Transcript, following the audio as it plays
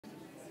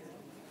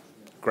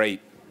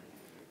Great.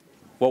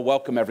 Well,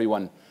 welcome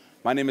everyone.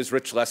 My name is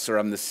Rich Lesser.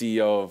 I'm the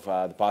CEO of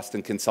the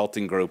Boston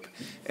Consulting Group,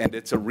 and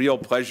it's a real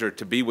pleasure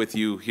to be with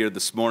you here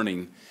this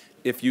morning.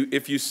 If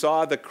you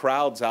saw the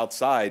crowds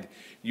outside,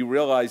 you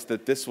realized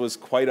that this was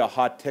quite a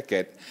hot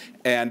ticket.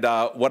 And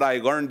what I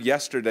learned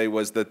yesterday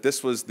was that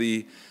this was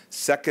the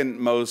second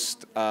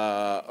most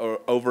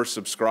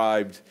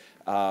oversubscribed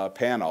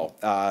panel.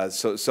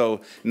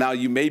 So now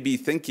you may be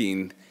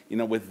thinking, you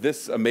know, with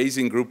this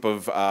amazing group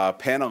of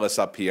panelists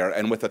up here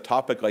and with a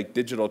topic like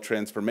digital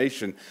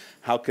transformation,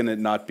 how can it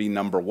not be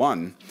number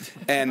one?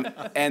 And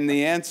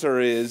the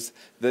answer is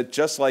that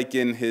just like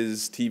in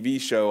his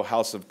TV show,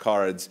 House of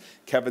Cards,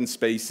 Kevin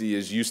Spacey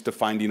is used to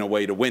finding a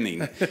way to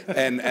winning.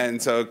 And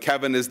so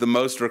Kevin is the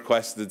most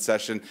requested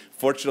session.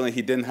 Fortunately,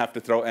 he didn't have to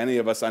throw any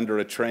of us under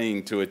a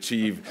train to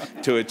achieve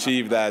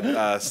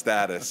that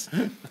status.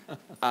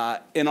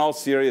 In all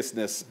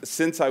seriousness,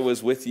 since I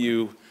was with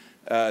you,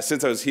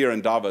 since I was here in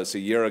Davos a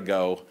year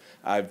ago,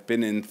 I've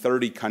been in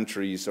 30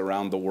 countries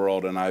around the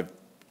world, and I've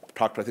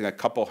talked to, I think, a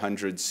couple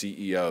hundred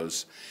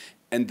CEOs.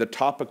 And the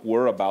topic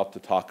we're about to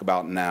talk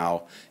about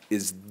now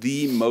is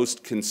the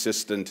most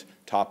consistent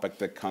topic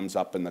that comes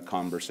up in the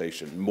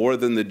conversation, more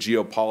than the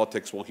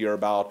geopolitics we'll hear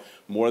about,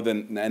 more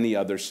than any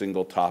other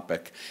single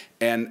topic.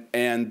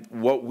 And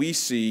what we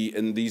see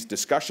in these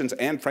discussions,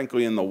 and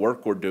frankly in the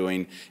work we're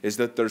doing, is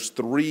that there's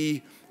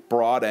three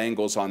broad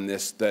angles on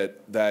this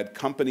that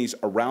companies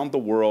around the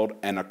world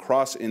and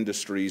across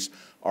industries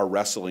are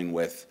wrestling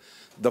with.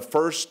 The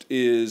first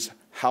is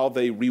how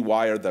they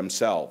rewire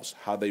themselves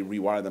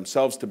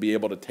to be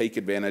able to take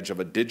advantage of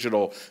a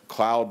digital,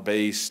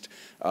 cloud-based,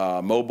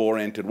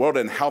 mobile-oriented world,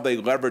 and how they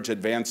leverage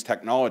advanced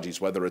technologies,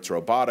 whether it's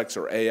robotics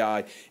or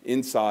AI,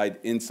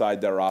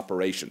 inside their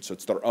operations. So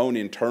it's their own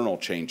internal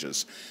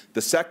changes.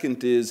 The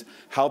second is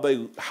how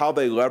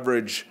they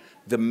leverage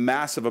the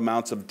massive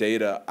amounts of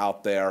data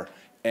out there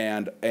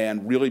and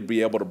really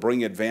be able to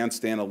bring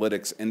advanced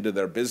analytics into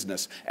their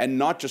business, and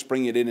not just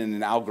bring it in an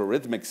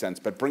algorithmic sense,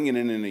 but bring it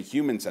in a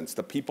human sense,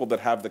 the people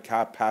that have the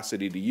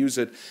capacity to use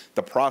it,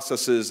 the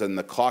processes and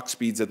the clock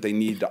speeds that they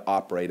need to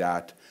operate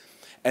at.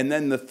 And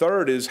then the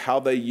third is how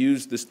they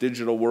use this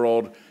digital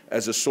world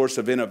as a source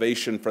of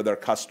innovation for their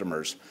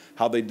customers,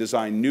 how they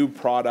design new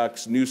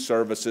products, new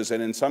services,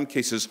 and in some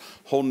cases,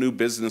 whole new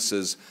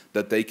businesses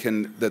that they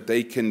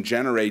can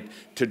generate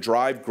to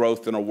drive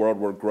growth in a world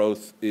where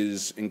growth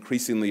is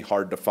increasingly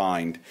hard to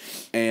find.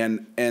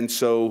 And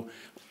so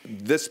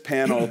this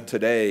panel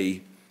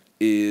today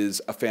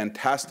is a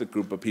fantastic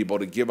group of people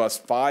to give us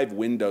 5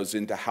 windows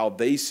into how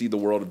they see the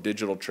world of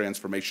digital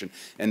transformation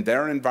in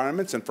their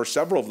environments, and for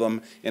several of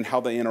them in how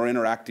they are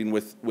interacting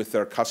with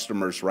their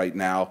customers right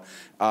now.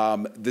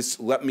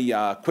 Let me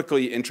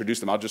quickly introduce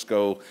them. I'll just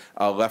go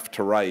left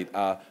to right.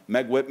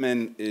 Meg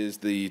Whitman is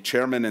the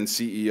chairman and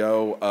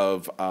CEO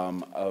of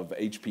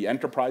HP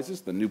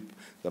Enterprises, the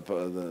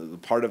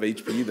part of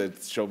HP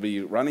that she'll be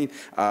running.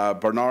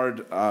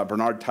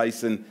 Bernard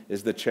Tyson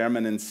is the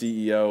chairman and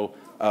CEO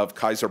of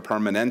Kaiser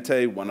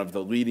Permanente, one of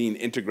the leading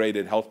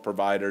integrated health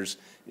providers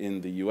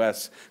in the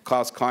US.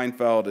 Klaus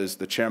Kleinfeld is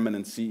the chairman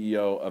and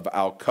CEO of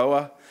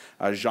Alcoa.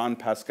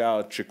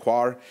 Jean-Pascal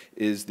Tricoire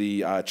is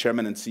the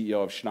chairman and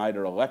CEO of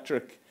Schneider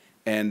Electric.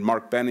 And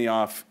Marc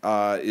Benioff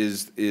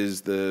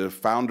is the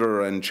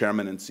founder and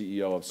chairman and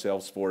CEO of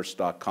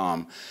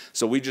Salesforce.com.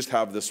 So we just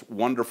have this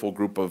wonderful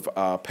group of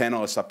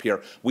panelists up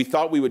here. We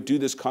thought we would do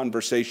this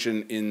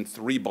conversation in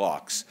 3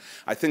 blocks.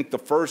 I think the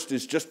first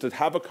is just to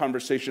have a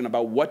conversation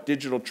about what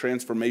digital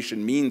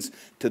transformation means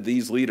to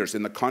these leaders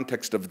in the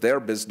context of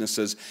their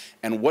businesses,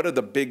 and what are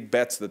the big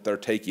bets that they're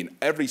taking.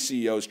 Every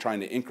CEO is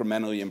trying to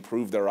incrementally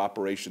improve their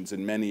operations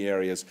in many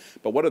areas,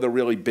 but what are the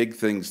really big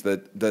things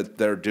that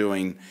they're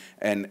doing,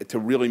 and to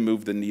really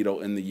move the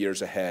needle in the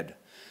years ahead.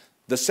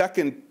 The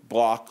second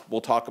block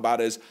we'll talk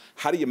about is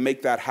how do you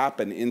make that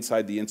happen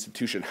inside the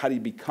institution? How do you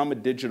become a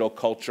digital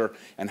culture?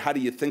 And how do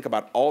you think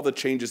about all the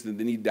changes that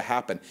need to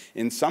happen?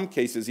 In some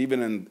cases,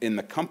 even in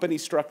the company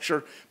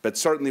structure, but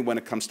certainly when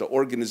it comes to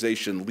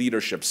organization,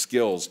 leadership,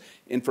 skills,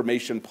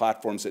 information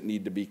platforms that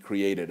need to be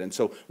created. And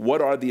so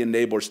what are the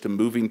enablers to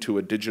moving to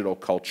a digital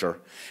culture?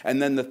 And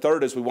then the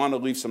third is we want to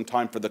leave some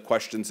time for the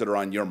questions that are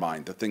on your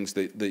mind, the things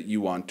that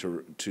you want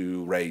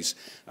to raise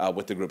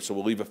with the group. So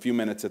we'll leave a few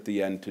minutes at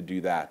the end to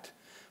do that.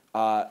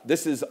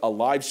 This is a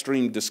live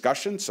stream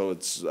discussion, so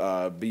it's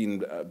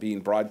being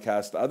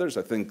broadcast to others.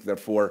 I think,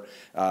 therefore,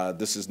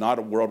 this is not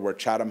a world where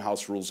Chatham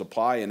House rules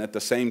apply. And at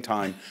the same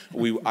time,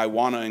 I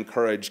want to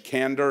encourage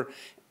candor,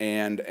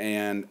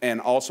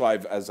 and also,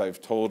 as I've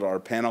told our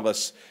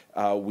panelists,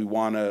 we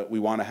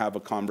want to have a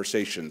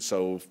conversation.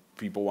 So if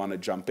people want to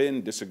jump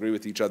in, disagree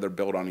with each other,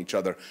 build on each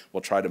other, we'll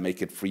try to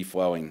make it free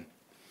flowing.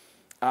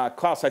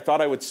 Klaus, I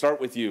thought I would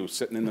start with you,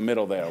 sitting in the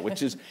middle there,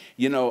 which is,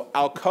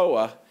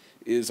 Alcoa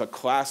is a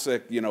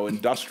classic,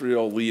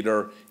 industrial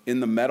leader in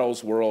the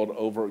metals world,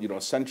 over, a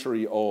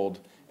century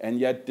old, and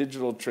yet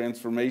digital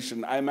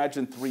transformation. I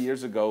imagine 3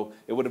 years ago,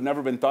 it would have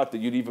never been thought that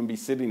you'd even be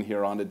sitting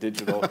here on a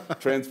digital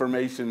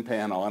transformation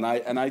panel.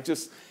 And I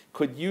just,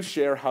 Could you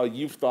share how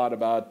you've thought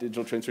about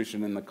digital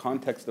transformation in the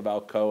context of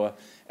Alcoa,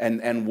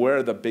 and where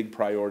are the big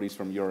priorities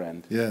from your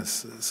end?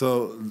 Yes,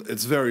 so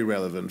it's very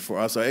relevant for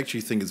us. I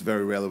actually think it's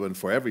very relevant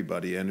for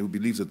everybody, and who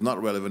believes it's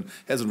not relevant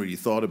hasn't really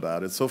thought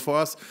about it. So for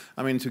us,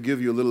 I mean, to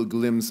give you a little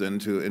glimpse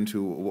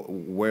into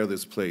where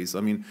this plays, I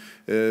mean,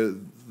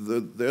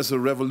 there's a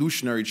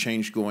revolutionary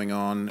change going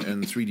on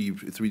in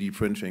 3D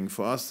printing.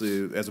 For us,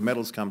 as a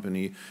metals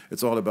company,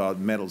 it's all about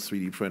metals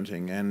 3D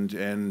printing,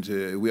 and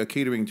we are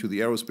catering to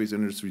the aerospace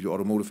industry, the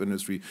automotive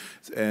industry,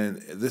 and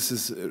this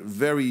is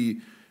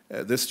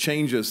this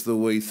changes the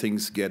way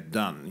things get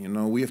done. You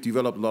know, we have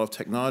developed a lot of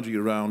technology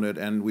around it,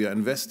 and we are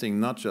investing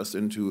not just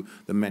into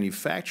the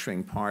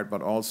manufacturing part,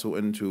 but also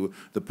into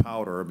the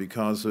powder,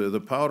 because the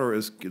powder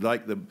is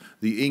like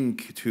the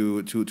ink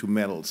to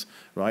metals,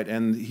 right?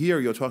 And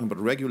here you're talking about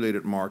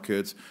regulated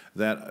markets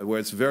where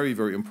it's very,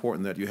 very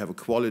important that you have a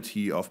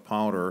quality of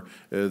powder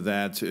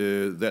that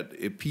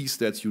a piece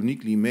that's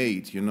uniquely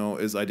made, you know,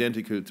 is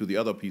identical to the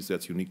other piece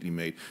that's uniquely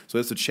made. So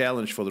it's a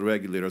challenge for the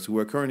regulators, who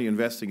are currently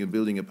investing in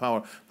building a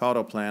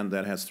powder plant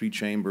that has 3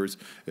 chambers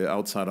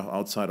outside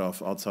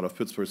of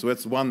Pittsburgh. So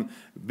that's one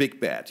big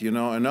bet. You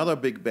know, another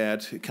big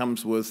bet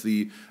comes with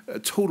the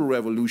total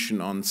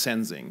revolution on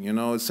sensing. You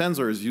know,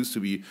 sensors used to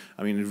be,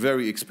 I mean,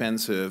 very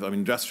expensive. I mean,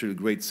 industrial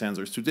grade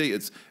sensors. Today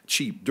it's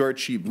cheap, dirt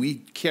cheap. We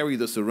carry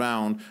this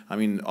around. I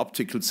mean,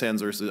 optical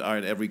sensors are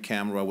in every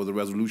camera with a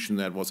resolution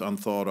that was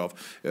unthought of.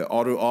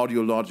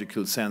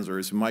 Audiological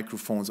sensors,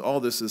 microphones.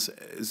 All this is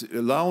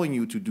allowing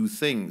you to do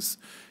things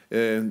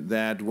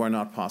that were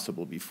not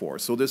possible before.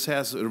 So this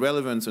has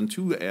relevance in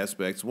 2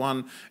 aspects.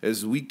 One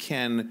is we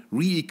can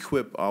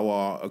re-equip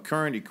our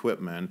current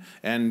equipment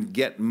and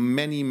get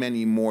many,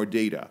 many more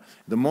data.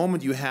 The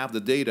moment you have the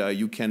data,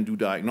 you can do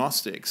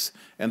diagnostics,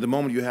 and the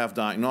moment you have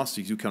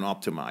diagnostics, you can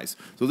optimize.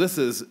 So this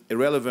is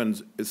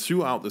relevant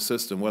throughout the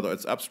system, whether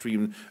it's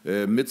upstream,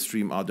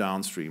 midstream, or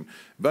downstream.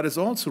 But it's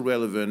also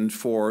relevant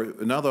for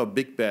another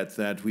big bet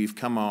that we've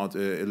come out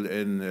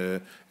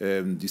in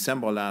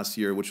December last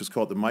year, which is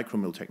called the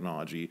micromill technology.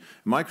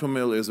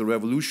 Micromill is a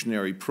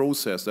revolutionary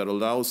process that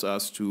allows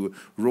us to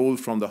roll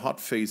from the hot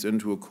phase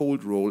into a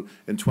cold roll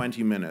in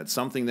 20 minutes,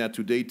 something that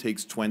today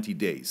takes 20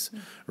 days,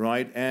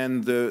 right?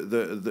 And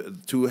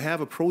to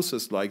have a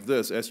process like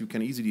this, as you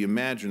can easily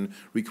imagine,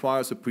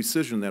 requires a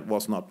precision that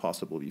was not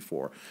possible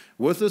before.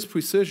 With this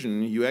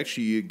precision, you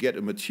actually get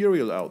a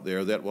material out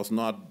there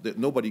that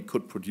nobody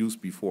could produce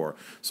before.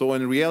 So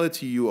in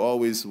reality, you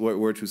always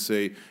were to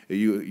say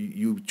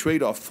you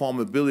trade off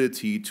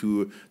formability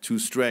to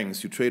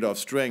strength. You trade off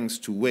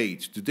strength to weight.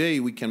 Today,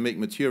 we can make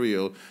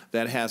material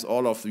that has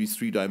all of these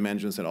 3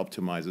 dimensions and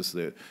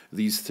optimizes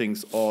these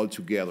things all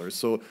together.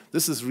 So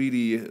this is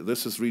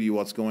really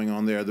what's going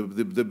on there.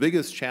 The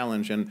biggest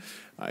challenge, and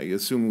I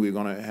assume we're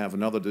going to have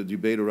another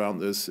debate around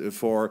this,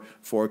 for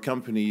a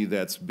company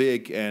that's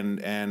big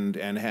and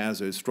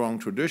has a strong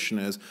tradition,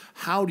 is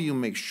how do you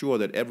make sure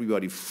that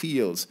everybody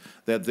feels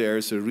that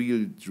there's a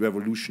real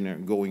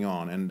revolution going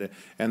on?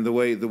 And the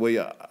way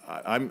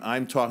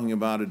I'm talking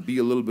about it, be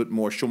a little bit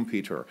more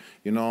Schumpeter,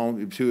 you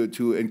know,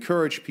 to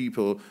encourage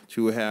people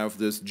to have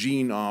this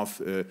gene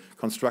of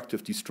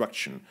constructive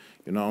destruction,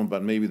 you know.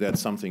 But maybe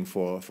that's something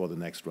for the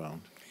next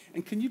round.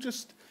 And can you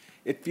just,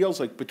 it feels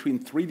like between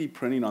 3D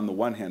printing on the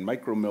one hand,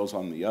 micromills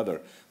on the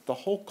other, the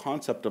whole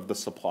concept of the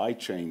supply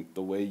chain,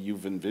 the way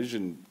you've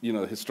envisioned, you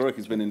know,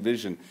 historically has been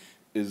envisioned,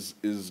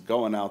 is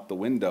going out the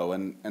window.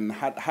 And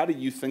how do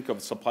you think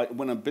of supply,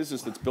 when a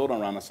business that's built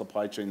around a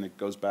supply chain that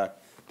goes back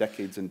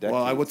decades and decades?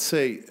 Well, I would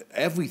say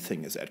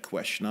everything is at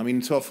question. I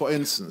mean, so for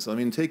instance, I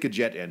mean, take a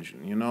jet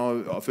engine. You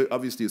know,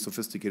 obviously a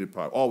sophisticated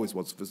part, always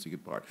was a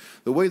sophisticated part.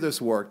 The way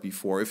this worked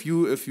before, if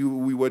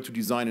we were to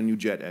design a new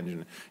jet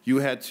engine,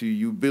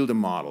 you build a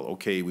model.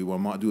 Okay, we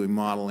were doing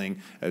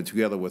modeling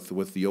together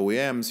with the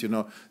OEMs, you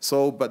know.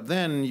 So, but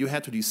then you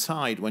had to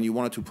decide when you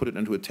wanted to put it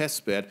into a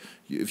test bed,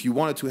 if you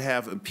wanted to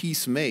have a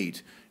piece made,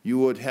 you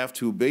would have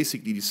to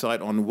basically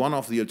decide on one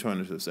of the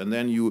alternatives, and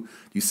then you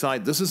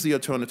decide, this is the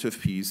alternative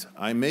piece,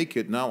 I make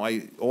it, now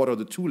I order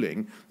the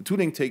tooling. The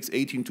tooling takes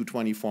 18 to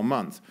 24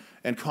 months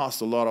and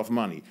costs a lot of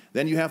money.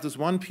 Then you have this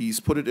one piece,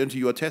 put it into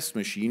your test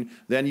machine,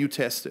 then you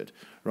test it,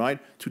 right?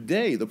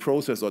 Today, the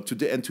process,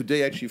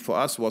 today actually for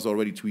us was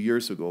already 2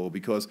 years ago,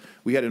 because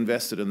we had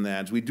invested in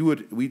that. We do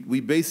it,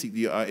 we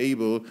basically are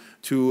able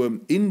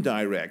to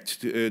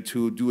indirect,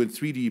 to do a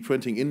 3D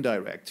printing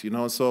indirect, you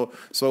know, so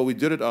we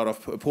did it out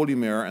of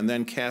polymer and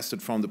then cast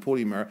it from the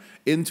polymer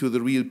into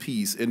the real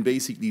piece in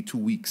basically 2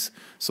 weeks.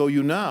 So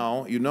you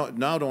now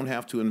don't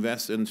have to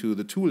invest into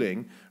the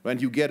tooling,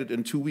 and you get it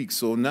in 2 weeks.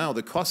 So now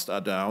the costs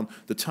are down,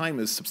 the time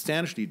is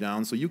substantially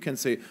down, so you can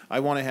say, I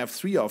want to have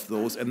 3 of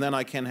those, and then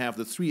I can have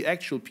the 3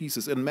 actual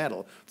pieces in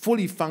metal,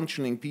 fully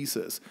functioning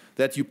pieces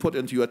that you put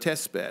into your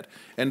test bed.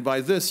 And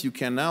by this, you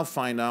can now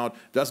find out,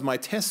 does my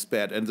test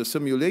bed and the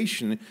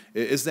simulation,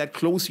 is that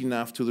close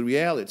enough to the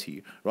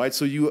reality, right?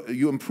 So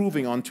you're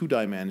improving on 2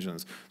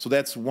 dimensions. So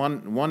that's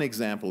one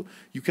example.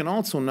 You can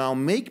also now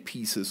make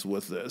pieces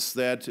with this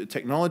that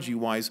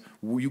technology-wise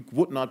you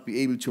would not be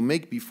able to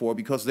make before,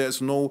 because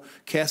there's no no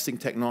casting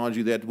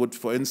technology that would,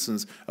 for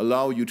instance,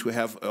 allow you to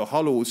have a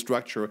hollow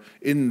structure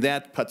in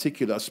that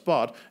particular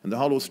spot, and the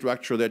hollow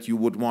structure that you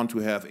would want to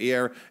have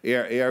air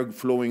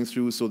flowing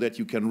through so that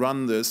you can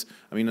run this.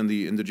 I mean,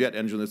 in the jet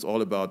engine, it's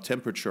all about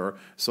temperature.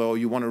 So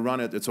you want to run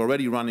it. It's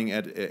already running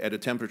at a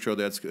temperature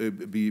that's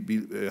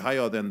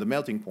higher than the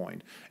melting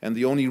point. And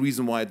the only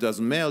reason why it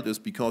doesn't melt is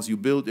because you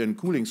build in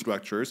cooling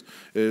structures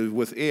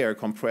with air,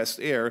 compressed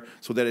air,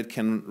 so that it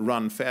can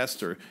run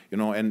faster, you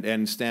know,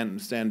 and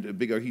stand a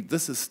bigger heat.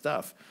 This is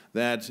stuff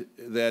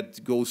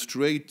that goes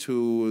straight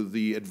to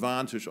the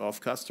advantage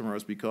of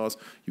customers, because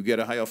you get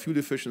a higher fuel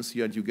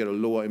efficiency and you get a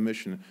lower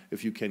emission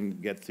if you can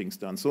get things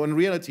done. So in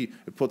reality,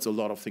 it puts a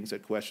lot of things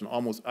at question.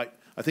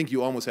 I think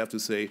you almost have to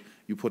say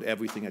you put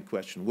everything at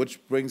question, which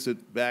brings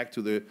it back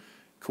to the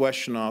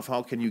question of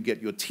how can you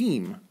get your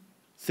team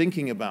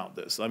thinking about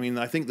this. I mean,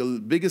 I think the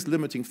biggest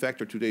limiting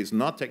factor today is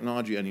not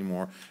technology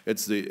anymore.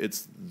 It's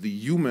the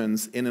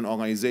humans in an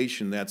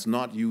organization that's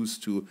not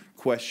used to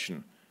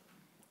question.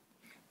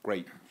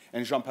 Great.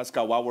 And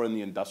Jean-Pascal, while we're in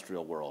the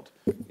industrial world,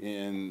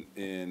 in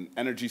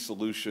energy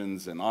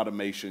solutions and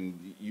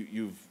automation,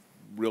 you've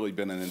really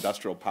been an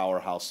industrial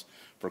powerhouse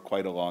for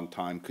quite a long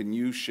time. Can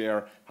you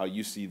share how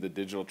you see the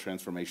digital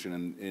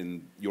transformation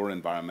in your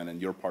environment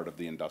and your part of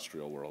the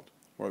industrial world?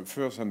 Well,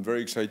 first, I'm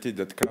very excited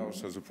that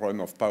Klaus has a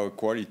problem of power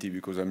quality,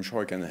 because I'm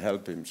sure I can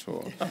help him.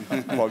 So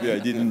probably I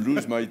didn't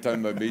lose my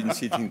time by being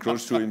sitting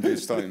close to him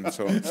this time.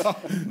 So,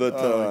 but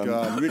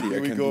really, I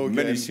can do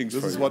many things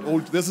for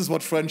you. This is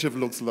what friendship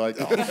looks like.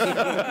 All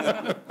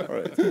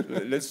right,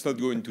 let's not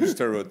go into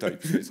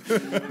stereotypes. Please.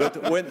 But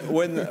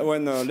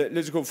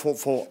let's go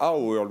for our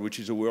world, which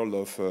is a world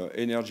of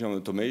energy and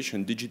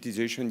automation.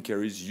 Digitization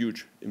carries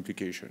huge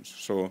implications.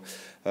 So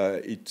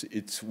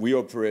we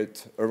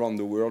operate around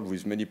the world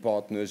with many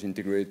partners,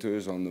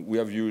 integrators, and we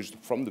have used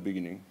from the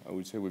beginning, I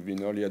would say we've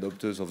been early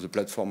adopters of the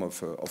platform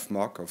of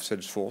Marc, of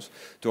Salesforce,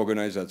 to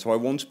organize that. So I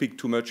won't speak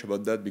too much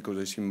about that, because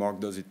I see Marc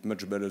does it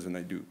much better than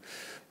I do.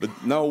 But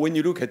now when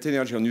you look at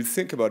energy and you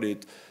think about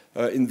it,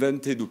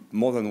 invented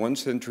more than 1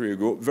 century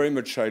ago, very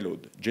much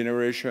siloed: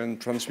 generation,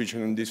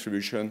 transmission and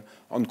distribution,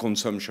 and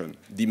consumption,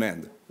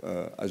 demand,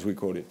 as we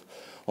call it.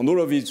 And all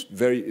of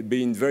it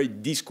being very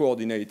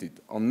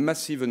discoordinated on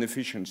massive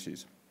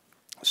inefficiencies.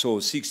 So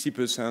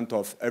 60%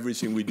 of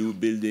everything we do,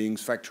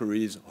 buildings,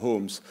 factories,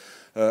 homes,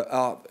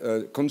 are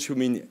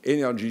consuming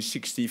energy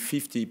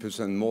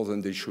 50% more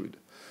than they should.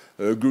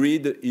 A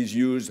grid is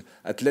used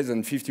at less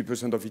than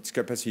 50% of its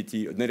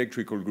capacity, an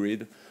electrical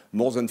grid,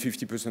 more than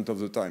 50% of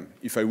the time.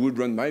 If I would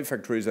run my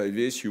factories like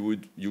this, you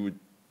would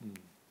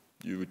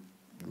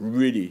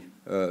really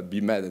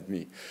be mad at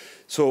me.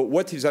 So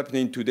what is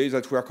happening today is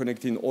that we are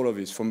connecting all of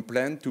this, from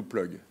plant to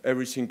plug,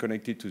 everything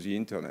connected to the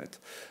internet,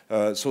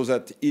 so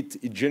that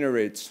it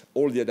generates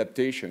all the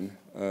adaptation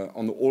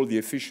on all the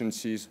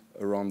efficiencies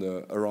around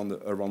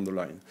the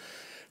line.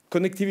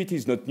 Connectivity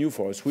is not new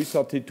for us. We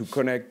started to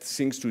connect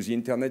things to the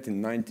internet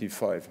in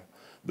 '95.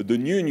 But the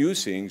new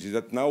thing is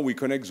that now we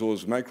connect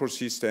those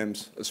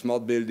microsystems, a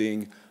smart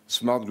building,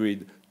 smart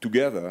grid,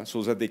 together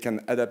so that they can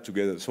adapt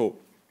together. So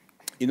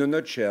in a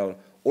nutshell,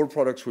 all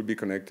products will be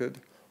connected.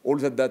 All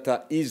that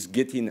data is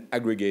getting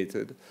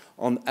aggregated.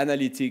 On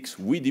analytics,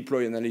 we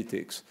deploy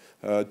analytics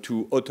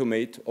to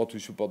automate or to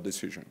support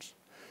decisions.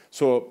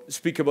 So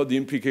speak about the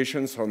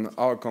implications on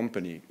our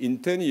company. In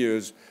 10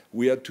 years,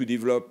 we had to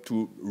develop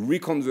to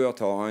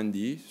reconvert our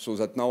R&D, so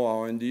that now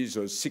our R&D is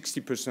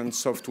 60%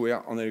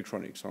 software and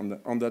electronics,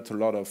 and that's a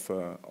lot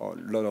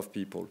of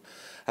people.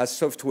 As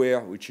software,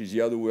 which is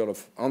the other world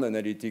of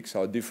analytics,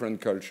 are a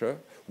different culture,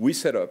 we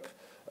set up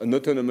an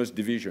autonomous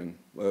division,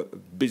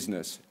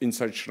 business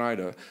inside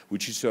Schneider,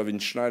 which is serving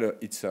Schneider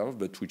itself,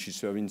 but which is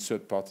serving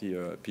third-party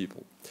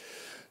people.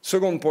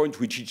 Second point,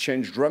 which it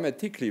changed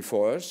dramatically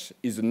for us,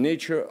 is the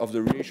nature of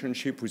the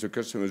relationship with the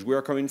customers. We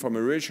are coming from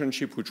a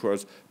relationship which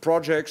was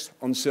projects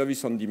on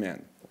service on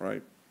demand,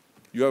 right?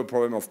 You have a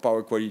problem of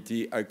power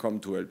quality, I come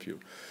to help you.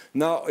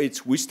 Now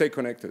it's we stay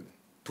connected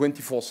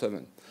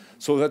 24/7.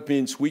 So that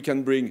means we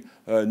can bring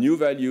new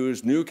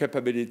values, new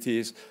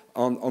capabilities,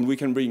 and we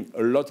can bring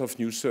a lot of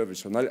new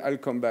service. And I'll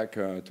come back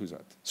to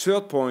that.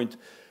 Third point,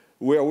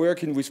 we are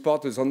working with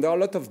partners, and there are a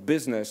lot of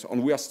business,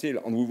 and we are still,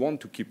 and we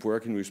want to keep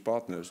working with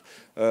partners,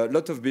 a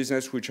lot of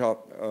business which are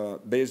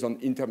based on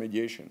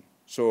intermediation.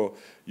 So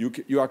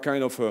you are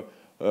kind of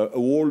a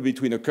wall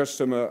between a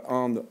customer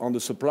and the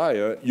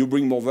supplier. You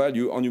bring more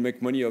value, and you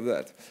make money of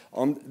that.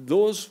 And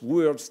those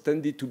worlds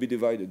tended to be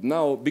divided.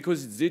 Now,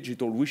 because it's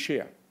digital, we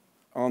share.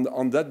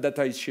 And that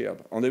data is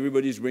shared, and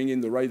everybody is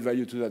bringing the right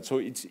value to that. So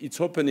it's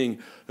opening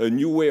a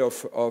new way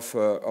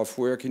of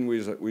working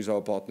with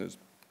our partners.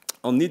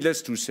 And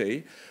needless to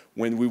say,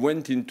 when we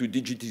went into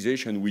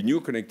digitization, we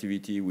knew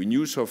connectivity, we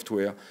knew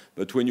software,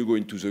 but when you go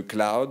into the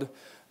cloud,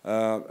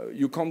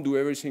 you can't do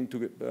everything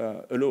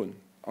alone.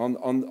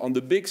 And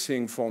the big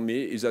thing for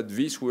me is that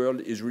this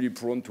world is really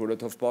prone to a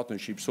lot of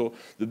partnerships. So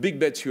the big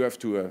bets you have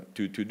to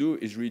do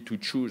is really to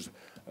choose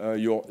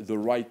the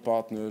right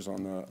partners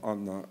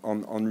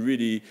and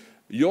really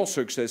your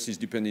success is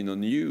depending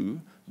on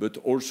you, but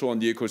also on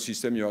the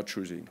ecosystem you are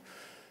choosing.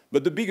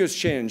 But the biggest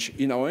change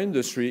in our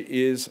industry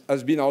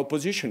has been our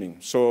positioning.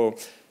 So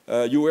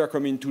you were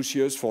coming to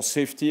see us for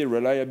safety,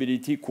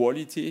 reliability,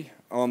 quality.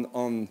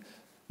 On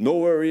no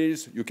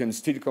worries, you can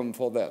still come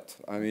for that.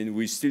 I mean,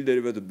 we still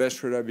deliver the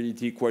best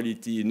reliability,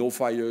 quality, no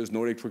fires,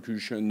 no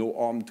electrocution, no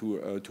harm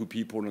to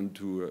people and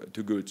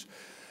to goods.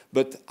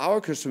 But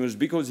our customers,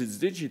 because it's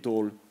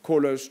digital,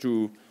 call us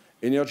to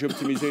energy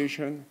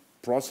optimization,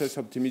 process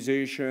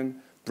optimization,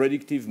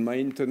 predictive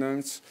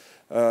maintenance,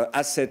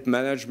 asset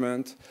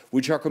management,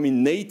 which are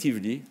coming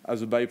natively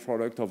as a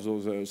byproduct of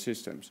those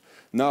systems.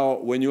 Now,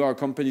 when you are a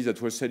company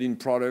that was selling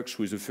products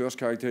with the first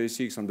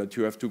characteristics and that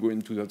you have to go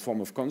into that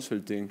form of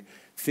consulting,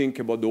 think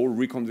about the whole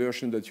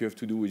reconversion that you have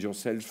to do with your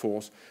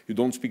Salesforce. You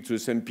don't speak to the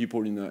same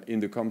people in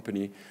the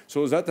company.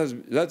 So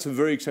that's a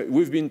very exciting.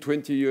 We've been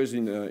 20 years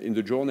in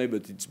the journey,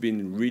 but it's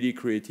been really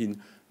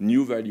creating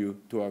new value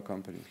to our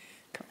company.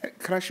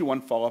 Can I ask you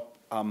one follow-up?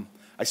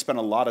 I spent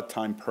a lot of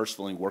time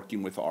personally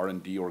working with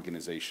R&D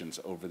organizations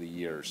over the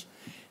years.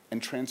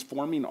 And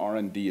transforming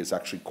R&D is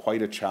actually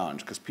quite a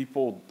challenge because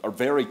people are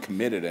very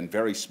committed and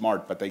very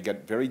smart, but they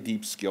get very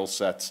deep skill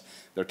sets.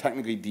 They're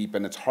technically deep,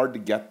 and it's hard to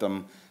get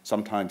them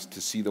sometimes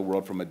to see the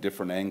world from a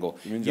different angle.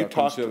 You mean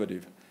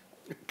conservative?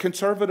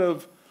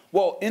 Conservative.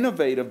 Well,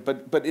 innovative,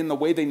 but in the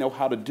way they know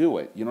how to do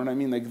it. You know what I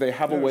mean? They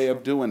have a way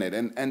of doing it.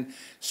 And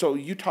so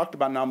you talked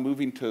about now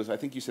moving to, I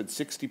think you said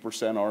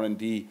 60%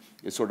 R&D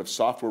is sort of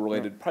software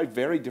related, probably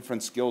very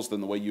different skills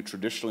than the way you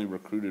traditionally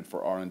recruited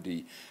for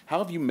R&D. How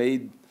have you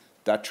made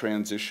that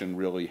transition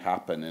really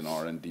happen in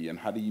R&D, and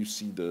how do you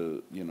see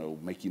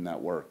making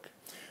that work?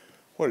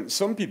 Well,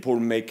 some people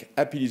make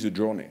happily the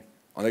journey,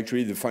 and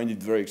actually they find it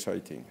very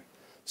exciting.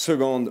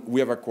 Second, we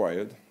have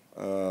acquired.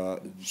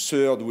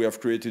 Third, we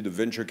have created a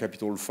venture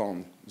capital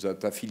fund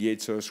that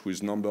affiliates us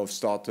with a number of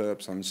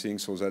startups and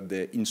things so that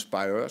they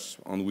inspire us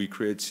and we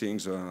create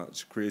things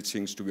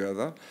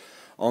together.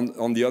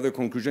 On the other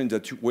conclusion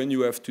that when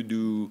you have to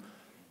do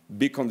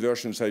big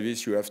conversion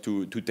service, you have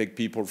to take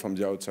people from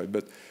the outside.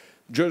 But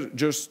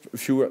just a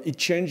few words, it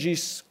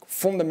changes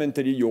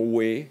fundamentally your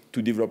way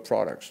to develop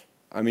products.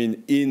 I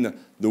mean, in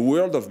the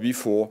world of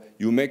before,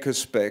 you make a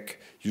spec,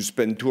 you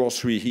spend 2 or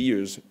 3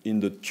 years in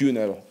the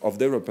tunnel of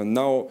development.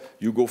 Now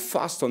you go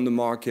fast on the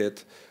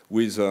market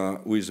with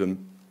a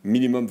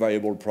minimum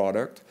viable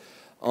product,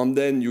 and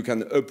then you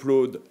can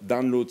upload,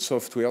 download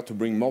software to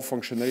bring more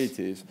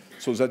functionalities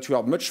so that you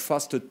are much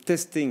faster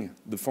testing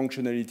the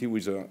functionality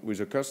with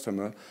a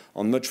customer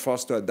and much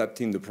faster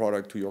adapting the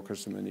product to your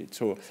customer needs.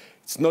 So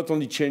it's not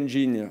only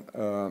changing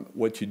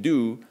what you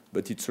do,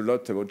 but it's a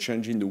lot about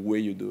changing the way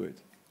you do it.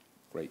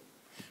 Great.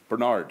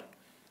 Bernard,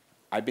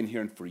 I've been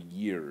hearing for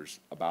years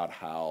about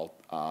how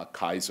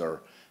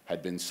Kaiser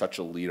had been such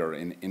a leader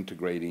in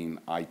integrating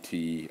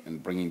IT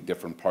and bringing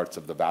different parts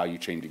of the value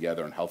chain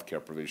together in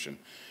healthcare provision.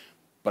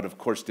 But of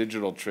course,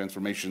 digital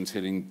transformation is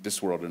hitting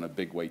this world in a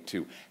big way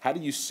too. How do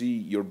you see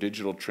your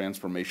digital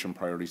transformation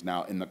priorities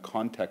now in the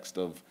context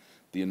of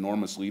the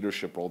enormous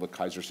leadership role that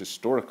Kaiser's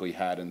historically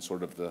had in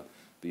sort of the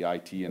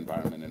IT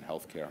environment in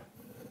healthcare?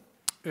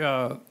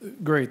 Yeah,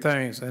 great,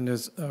 thanks. And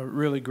it's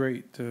really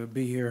great to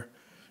be here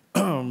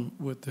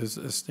with this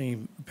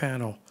esteemed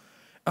panel.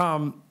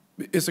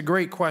 It's a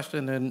great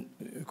question, and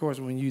of course,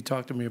 when you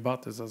talk to me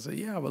about this, I say,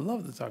 yeah, I would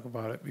love to talk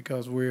about it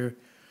because we're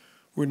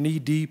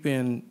knee-deep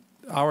in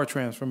our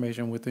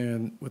transformation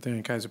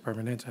within Kaiser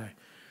Permanente.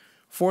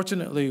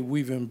 Fortunately,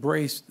 we've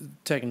embraced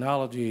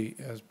technology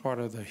as part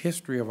of the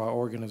history of our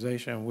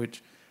organization,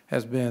 which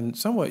has been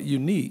somewhat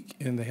unique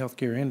in the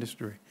healthcare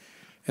industry.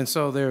 And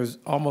so there's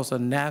almost a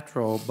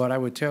natural, but I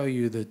would tell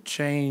you the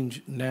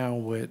change now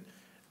with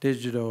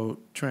digital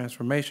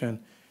transformation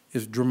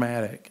is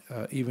dramatic,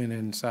 even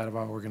inside of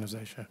our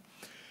organization.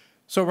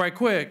 So right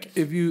quick,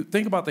 if you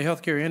think about the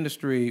healthcare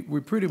industry, we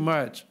pretty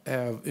much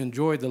have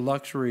enjoyed the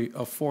luxury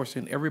of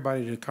forcing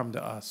everybody to come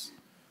to us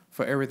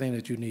for everything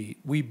that you need.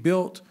 We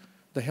built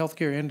the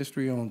healthcare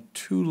industry on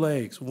 2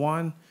 legs.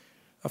 One,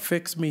 a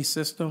fix-me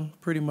system,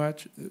 pretty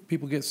much.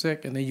 People get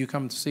sick and then you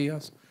come to see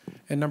us.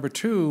 And number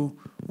 2,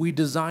 we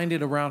designed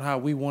it around how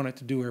we wanted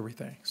to do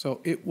everything.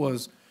 So it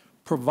was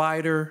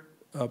provider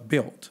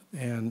built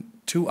and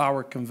to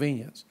our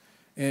convenience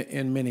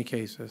in many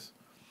cases.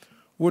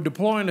 We're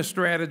deploying a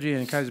strategy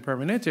in Kaiser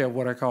Permanente of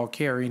what I call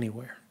care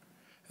anywhere,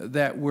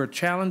 that we're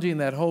challenging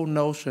that whole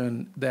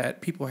notion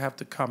that people have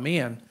to come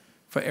in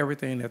for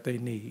everything that they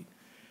need.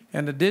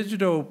 And the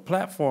digital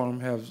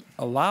platform has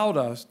allowed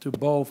us to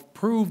both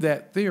prove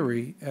that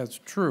theory as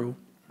true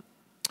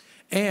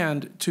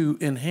and to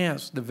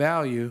enhance the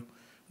value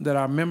that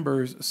our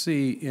members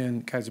see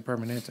in Kaiser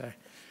Permanente.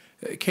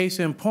 Case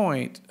in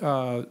point,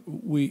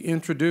 we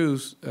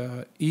introduced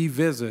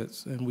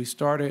e-visits, and we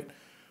started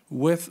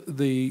with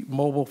the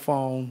mobile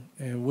phone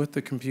and with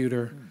the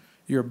computer,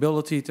 your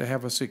ability to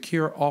have a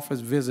secure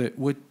office visit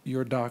with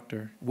your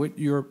doctor, with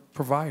your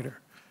provider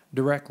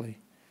directly.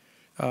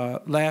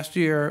 Last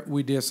year,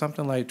 we did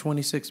something like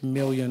 26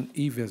 million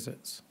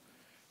e-visits.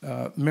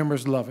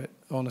 Members love it.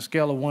 on a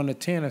scale of 1 to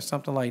 10 is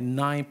something like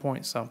 9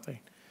 point something.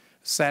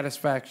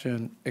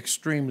 Satisfaction,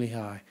 extremely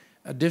high.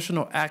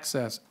 Additional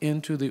access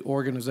into the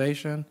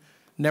organization,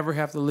 never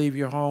have to leave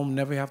your home,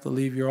 never have to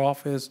leave your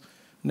office,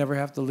 never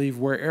have to leave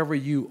wherever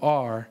you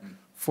are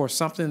for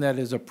something that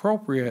is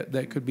appropriate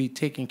that could be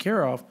taken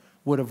care of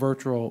with a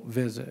virtual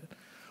visit.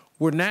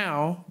 We're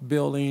now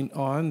building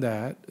on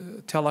that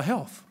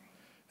telehealth,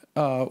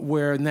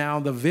 where now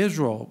the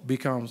visual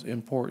becomes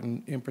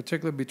important, in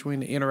particular between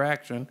the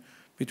interaction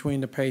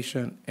between the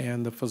patient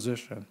and the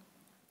physician.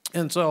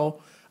 And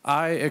so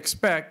I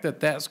expect that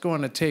that's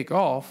going to take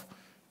off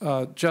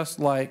just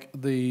like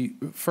the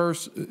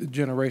first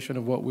generation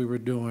of what we were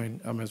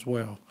doing as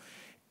well.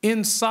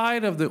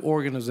 Inside of the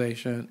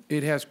organization,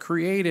 it has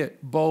created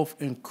both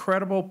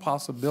incredible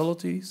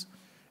possibilities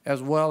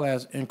as well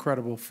as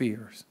incredible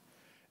fears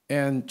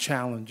and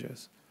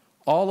challenges.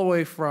 All the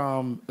way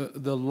from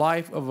the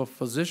life of a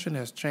physician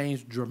has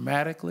changed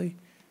dramatically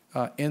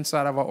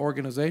inside of our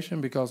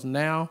organization, because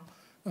now,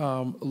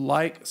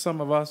 like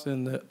some of us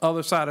in the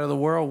other side of the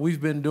world,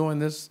 we've been doing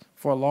this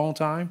for a long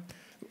time,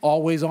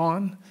 always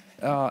on,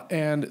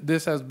 and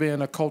this has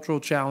been a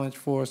cultural challenge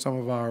for some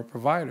of our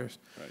providers.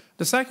 Right.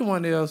 The second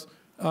one is,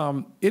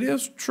 it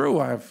is true,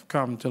 I've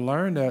come to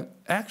learn, that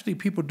actually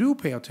people do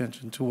pay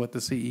attention to what the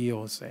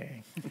CEO is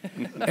saying.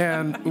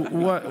 And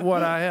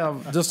what I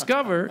have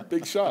discovered...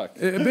 Big shock.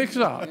 Big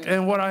shock.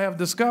 And what I have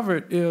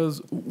discovered is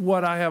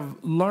what I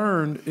have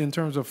learned in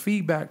terms of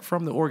feedback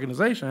from the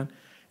organization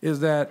is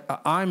that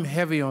I'm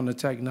heavy on the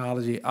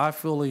technology. I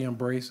fully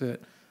embrace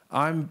it.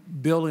 I'm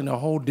building a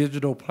whole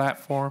digital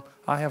platform.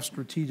 I have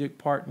strategic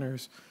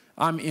partners.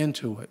 I'm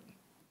into it.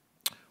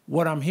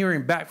 What I'm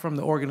hearing back from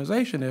the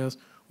organization is,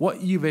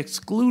 what you've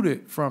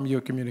excluded from your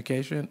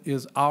communication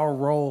is our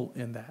role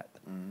in that,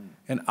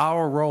 and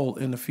our role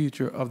in the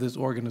future of this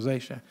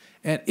organization.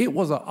 And it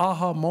was an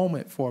aha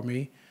moment for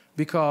me,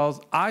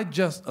 because I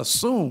just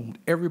assumed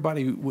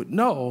everybody would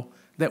know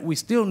that we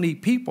still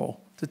need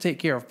people to take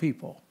care of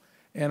people.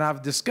 And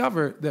I've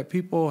discovered that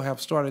people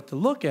have started to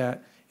look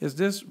at, is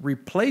this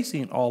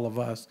replacing all of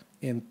us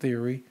in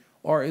theory,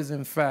 or is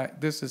in fact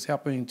this is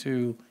helping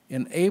to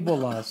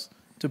enable us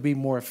to be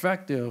more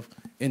effective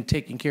in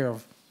taking care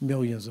of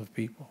millions of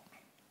people.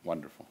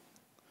 Wonderful.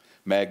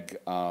 Meg,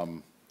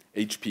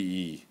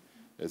 HPE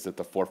is at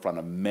the forefront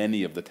of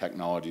many of the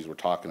technologies we're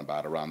talking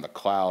about around the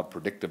cloud,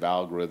 predictive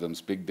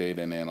algorithms, big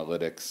data and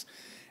analytics.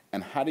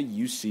 And how do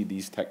you see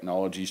these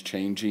technologies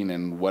changing,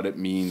 and what it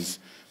means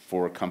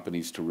for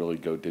companies to really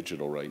go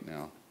digital right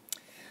now?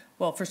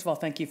 Well, first of all,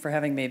 thank you for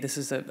having me. This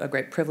is a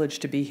great privilege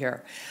to be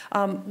here.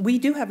 We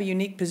do have a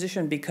unique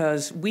position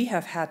because we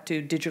have had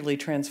to digitally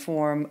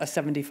transform a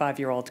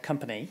 75-year-old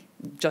company,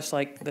 just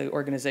like the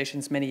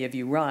organizations many of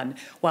you run,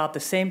 while at the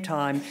same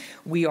time,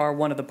 we are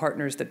one of the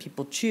partners that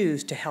people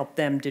choose to help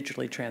them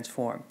digitally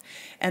transform.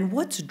 And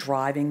what's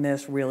driving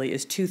this really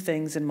is two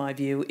things in my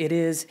view. It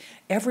is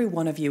every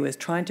one of you is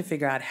trying to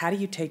figure out, how do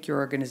you take your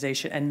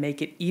organization and make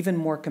it even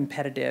more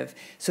competitive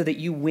so that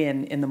you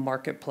win in the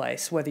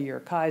marketplace, whether you're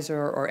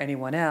Kaiser or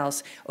anyone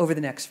else, over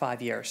the next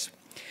 5 years.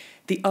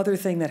 The other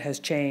thing that has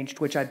changed,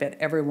 which I bet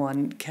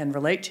everyone can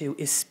relate to,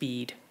 is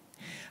speed.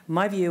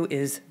 My view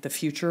is the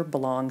future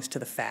belongs to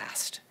the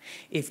fast.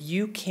 If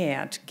you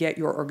can't get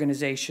your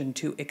organization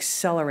to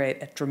accelerate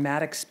at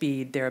dramatic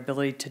speed their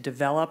ability to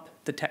develop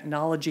the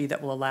technology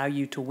that will allow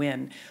you to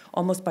win,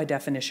 almost by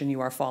definition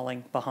you are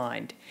falling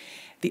behind.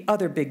 The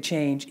other big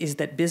change is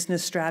that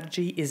business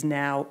strategy is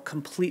now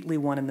completely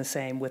one and the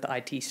same with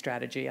IT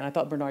strategy. And I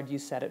thought, Bernard, you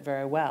said it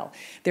very well.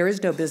 There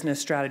is no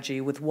business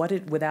strategy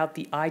without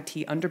the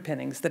IT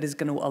underpinnings that is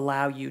going to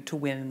allow you to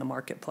win in the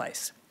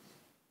marketplace.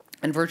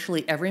 And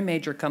virtually every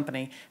major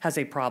company has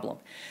a problem.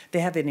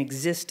 They have an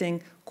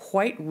existing,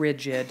 quite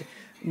rigid,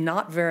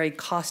 not very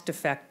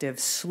cost-effective,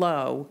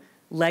 slow,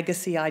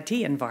 legacy IT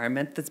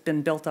environment that's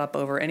been built up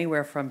over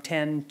anywhere from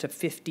 10 to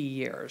 50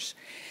 years.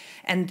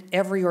 And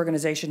every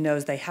organization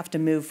knows they have to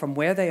move from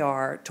where they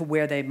are to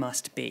where they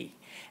must be.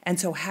 And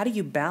so how do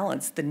you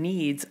balance the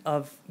needs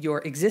of your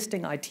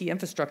existing IT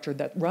infrastructure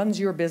that runs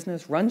your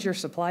business, runs your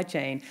supply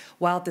chain,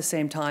 while at the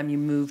same time you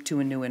move to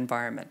a new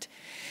environment?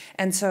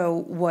 And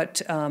so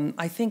what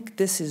I think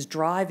this is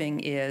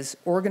driving is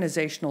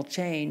organizational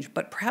change,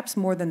 but perhaps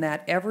more than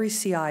that, every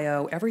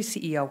CIO, every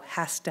CEO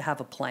has to have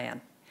a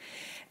plan.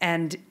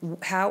 And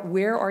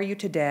where are you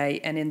today?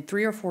 And in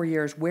 3 or 4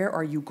 years, where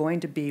are you going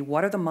to be?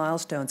 What are the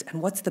milestones?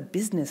 And what's the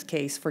business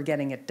case for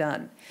getting it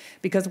done?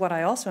 Because what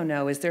I also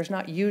know is there's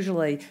not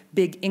usually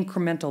big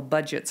incremental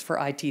budgets for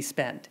IT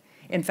spend.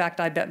 In fact,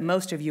 I bet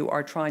most of you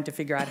are trying to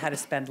figure out how to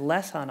spend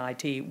less on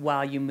IT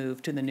while you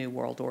move to the new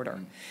world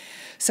order.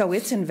 So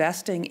it's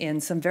investing in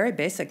some very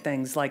basic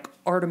things like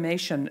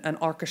automation and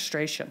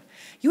orchestration.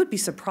 You would be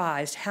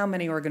surprised how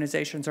many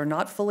organizations are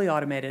not fully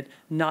automated,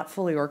 not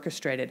fully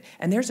orchestrated,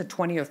 and there's a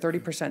 20 or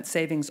 30%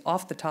 savings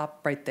off the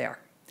top right there.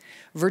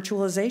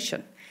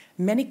 Virtualization.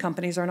 Many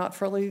companies are not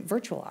fully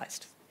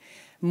virtualized.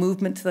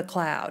 Movement to the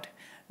cloud.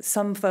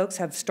 Some folks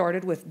have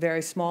started with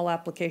very small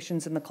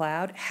applications in the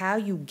cloud. How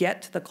you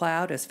get to the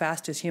cloud as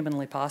fast as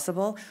humanly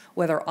possible,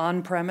 whether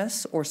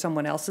on-premise or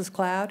someone else's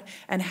cloud,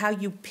 and how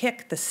you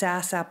pick the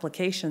SaaS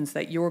applications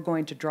that you're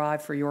going to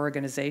drive for your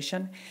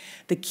organization.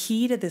 The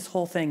key to this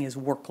whole thing is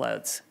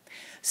workloads.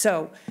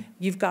 So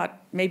you've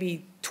got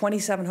maybe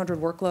 2,700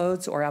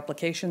 workloads or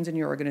applications in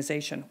your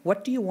organization.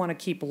 What do you want to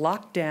keep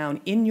locked down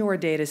in your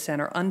data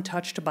center,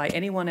 untouched by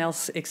anyone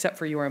else except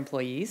for your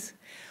employees?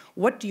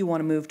 What do you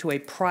want to move to a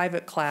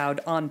private cloud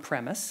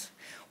on-premise?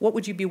 What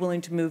would you be willing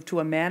to move to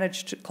a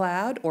managed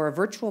cloud or a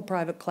virtual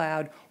private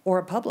cloud or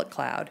a public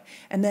cloud?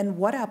 And then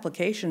what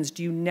applications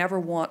do you never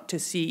want to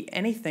see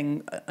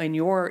anything in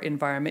your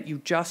environment?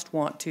 You just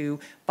want to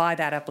buy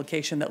that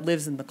application that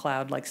lives in the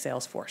cloud like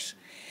Salesforce.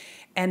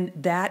 And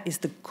that is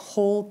the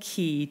whole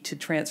key to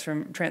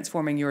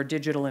transforming your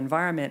digital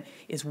environment,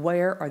 is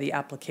where are the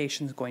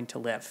applications going to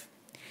live?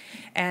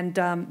 And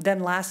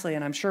then lastly,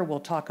 and I'm sure we'll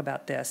talk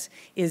about this,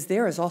 is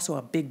there is also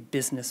a big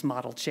business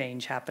model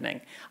change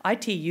happening.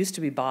 IT used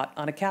to be bought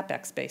on a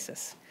CapEx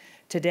basis.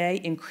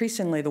 Today,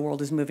 increasingly, the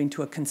world is moving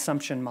to a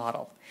consumption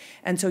model.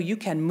 And so you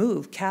can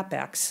move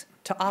CapEx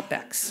to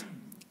OpEx.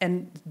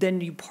 And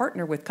then you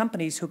partner with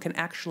companies who can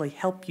actually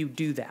help you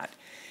do that.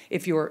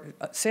 If you're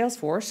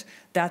Salesforce,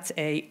 that's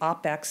a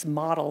OpEx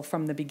model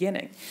from the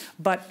beginning.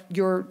 But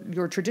your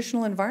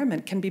traditional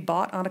environment can be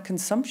bought on a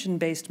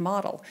consumption-based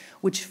model,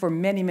 which for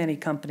many, many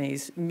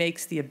companies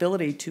makes the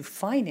ability to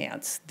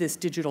finance this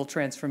digital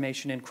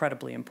transformation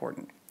incredibly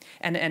important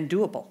and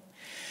doable.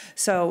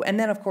 So, and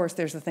then of course,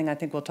 there's the thing I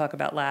think we'll talk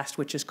about last,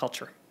 which is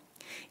culture.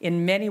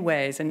 In many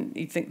ways, and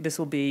you think this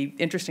will be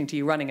interesting to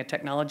you running a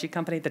technology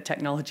company, the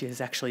technology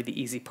is actually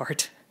the easy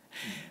part.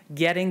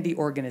 Getting the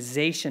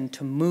organization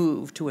to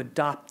move, to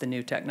adopt the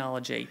new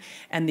technology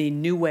and the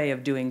new way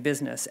of doing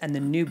business and the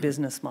new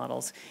business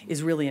models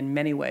is really in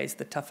many ways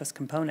the toughest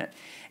component.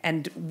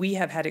 And we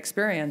have had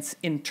experience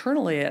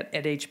internally at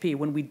HP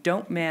when we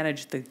don't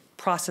manage the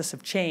process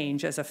of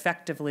change as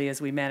effectively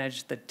as we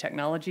manage the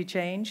technology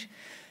change.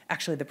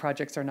 Actually, the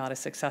projects are not as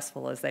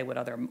successful as they would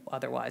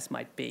otherwise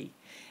might be.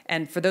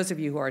 And for those of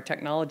you who are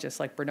technologists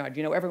like Bernard,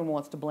 you know everyone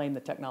wants to blame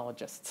the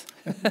technologists.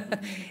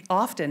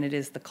 Often it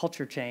is the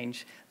culture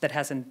change that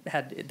hasn't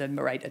had the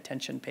right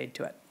attention paid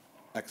to it.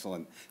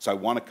 Excellent. So I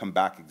want to come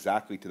back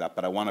exactly to that,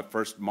 but I want to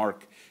first,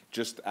 Marc,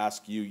 just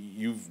ask you,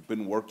 you've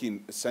been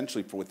working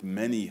essentially with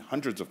many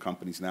hundreds of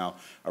companies now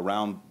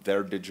around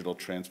their digital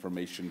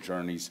transformation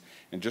journeys,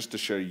 and just to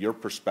share your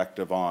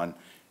perspective on,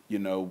 you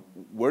know,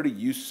 where do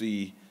you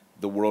see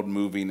the world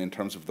moving in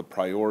terms of the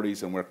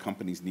priorities and where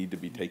companies need to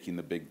be taking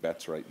the big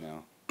bets right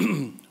now?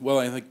 Well,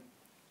 I think,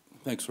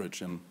 thanks,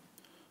 Rich, and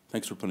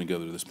thanks for putting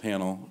together this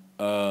panel.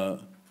 You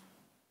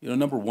know,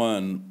 number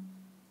one,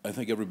 I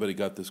think everybody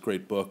got this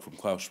great book from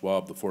Klaus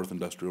Schwab, The Fourth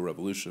Industrial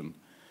Revolution.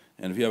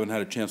 And if you haven't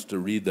had a chance to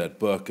read that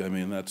book, I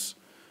mean, that's,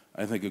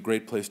 I think, a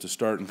great place to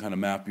start and kind of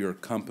map your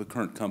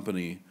current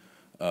company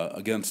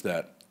against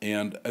that.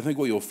 And I think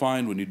what you'll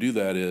find when you do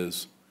that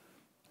is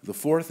the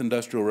Fourth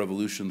Industrial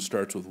Revolution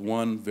starts with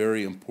one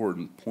very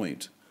important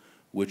point,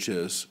 which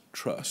is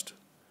trust.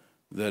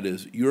 That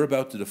is, you're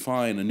about to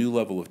define a new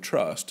level of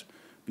trust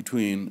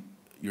between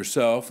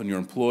yourself and your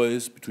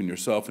employees, between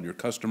yourself and your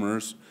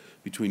customers,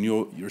 between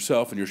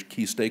yourself and your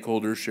key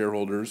stakeholders,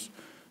 shareholders,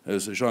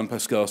 as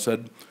Jean-Pascal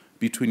said,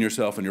 between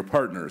yourself and your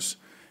partners.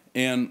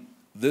 And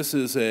this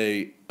is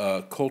a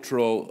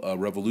cultural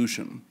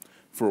revolution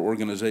for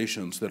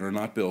organizations that are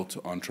not built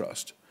on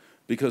trust.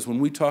 Because when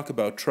we talk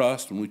about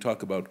trust, when we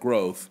talk about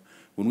growth,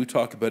 when we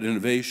talk about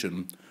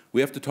innovation, we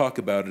have to talk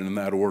about it in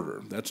that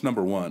order. That's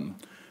number one.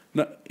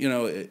 Now, you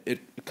know, I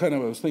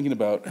was thinking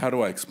about how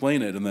do I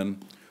explain it, and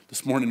then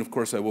this morning, of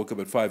course, I woke up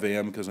at 5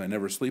 a.m. because I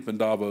never sleep in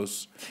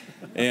Davos,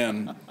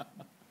 and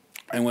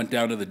I went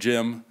down to the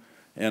gym,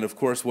 and of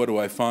course, what do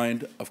I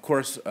find? Of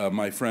course,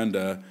 my friend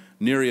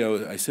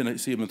Nerio, I see him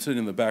sitting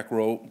in the back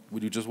row,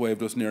 would you just wave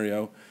to us,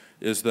 Nerio,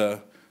 is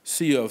the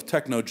CEO of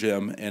Techno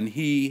Gym, and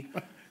he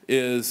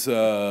is,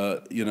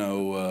 has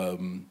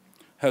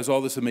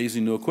all this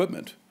amazing new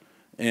equipment.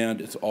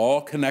 And it's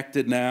all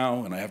connected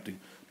now, and I have to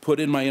put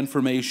in my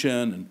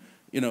information, and,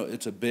 you know,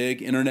 it's a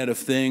big Internet of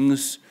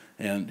Things,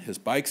 and his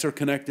bikes are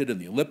connected,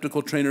 and the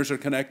elliptical trainers are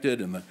connected,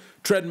 and the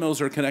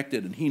treadmills are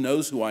connected, and he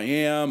knows who I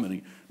am, and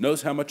he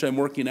knows how much I'm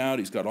working out.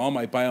 He's got all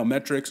my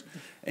biometrics.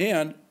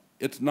 And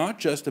it's not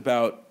just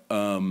about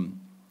a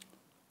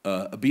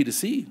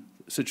B2C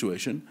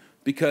situation,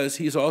 because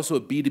he's also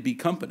a B2B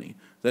company.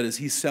 That is,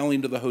 he's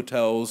selling to the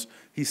hotels,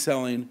 he's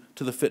selling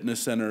to the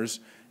fitness centers,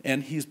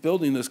 and he's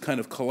building this kind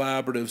of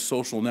collaborative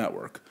social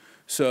network.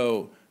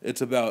 So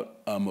it's about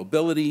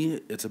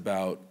mobility, it's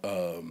about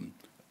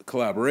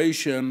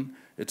collaboration,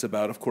 it's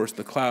about, of course,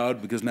 the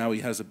cloud, because now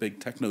he has a big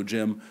Techno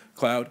Gym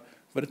cloud.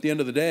 But at the end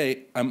of the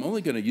day, I'm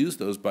only going to use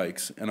those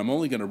bikes, and I'm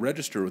only going to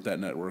register with that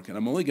network, and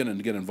I'm only going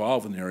to get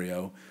involved in the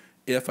area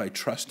if I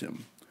trust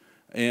him.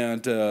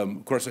 And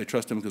of course, I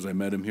trust him because I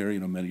met him here, you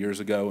know, many years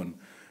ago.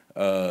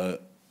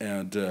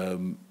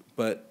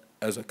 But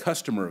as a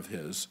customer of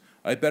his,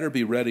 I better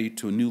be ready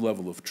to a new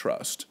level of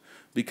trust,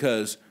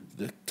 because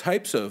the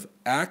types of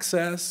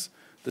access,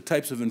 the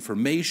types of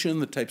information,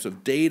 the types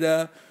of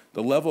data,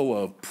 the level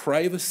of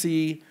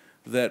privacy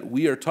that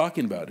we are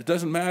talking about. It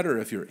doesn't matter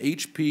if you're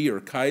HP or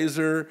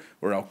Kaiser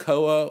or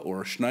Alcoa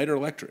or Schneider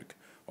Electric.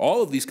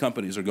 All of these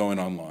companies are going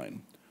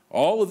online.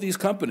 All of these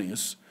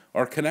companies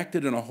are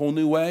connected in a whole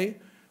new way,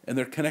 and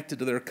they're connected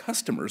to their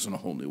customers in a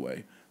whole new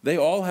way. They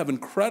all have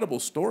incredible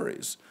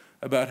stories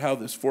about how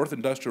this fourth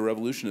industrial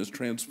revolution has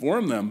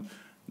transformed them,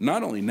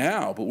 not only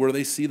now, but where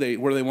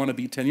they want to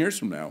be 10 years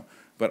from now.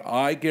 But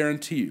I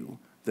guarantee you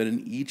that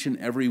in each and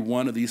every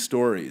one of these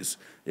stories,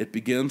 it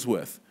begins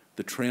with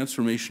the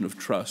transformation of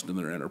trust in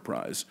their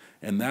enterprise.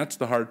 And that's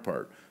the hard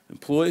part.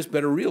 Employees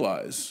better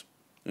realize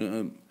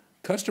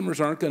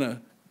customers aren't going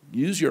to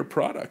use your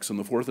products in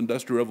the fourth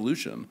industrial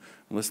revolution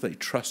unless they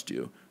trust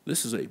you.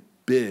 This is a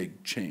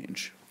big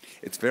change.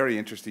 It's very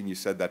interesting you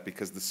said that,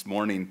 because this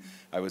morning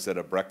I was at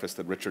a breakfast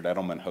that Richard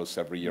Edelman hosts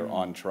every year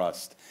on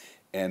trust.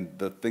 And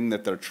the thing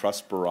that their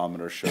trust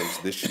barometer shows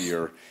this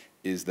year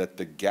is that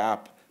the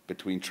gap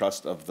between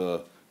trust of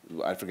the,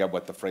 I forget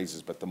what the phrase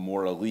is, but the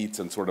more elites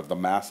and sort of the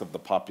mass of the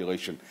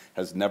population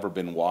has never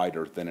been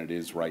wider than it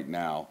is right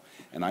now.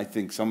 And I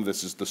think some of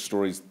this is the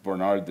stories,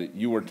 Bernard, that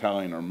you were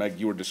telling, or Meg,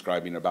 you were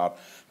describing about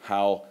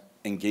how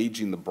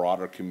engaging the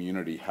broader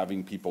community,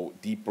 having people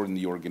deeper in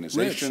the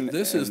organization. Rich,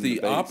 this is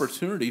the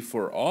opportunity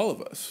for all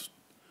of us.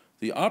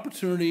 The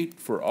opportunity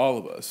for all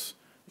of us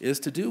is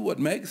to do what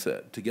Meg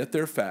said, to get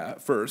there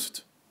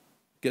first,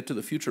 get to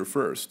the future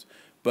first.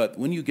 But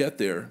when you get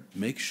there,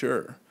 make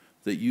sure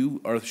that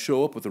you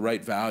show up with the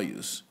right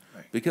values.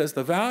 Right. Because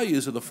the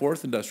values of the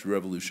fourth industrial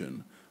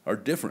revolution are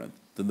different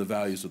than the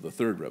values of the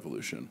third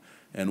revolution.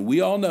 And we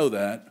all know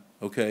that,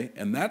 okay?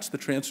 And that's the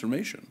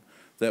transformation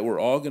that we're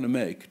all going to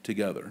make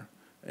together.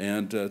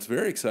 And it's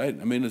very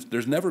exciting. I mean,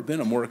 there's never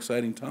been a more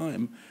exciting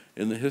time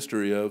in the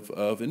history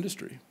of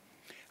industry.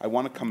 I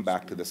want to come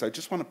back to this. I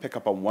just want to pick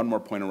up on one more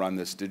point around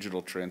this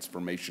digital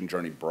transformation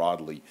journey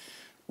broadly,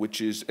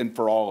 which is, and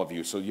for all of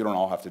you, so you don't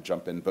all have to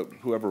jump in, but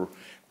whoever,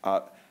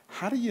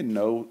 how do you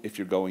know if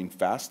you're going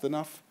fast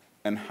enough,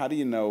 and how do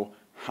you know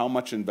how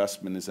much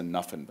investment is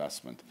enough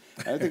investment?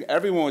 And I think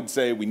everyone would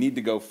say we need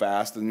to go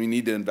fast and we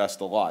need to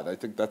invest a lot. I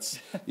think that's,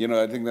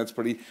 I think that's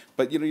pretty,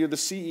 but you're the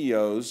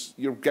CEOs,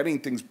 you're getting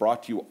things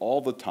brought to you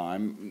all the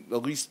time.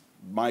 At least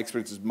my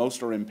experience is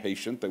most are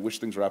impatient. They wish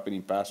things were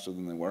happening faster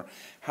than they were.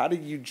 How do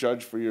you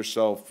judge for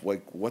yourself,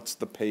 like, what's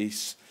the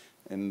pace,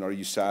 and are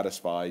you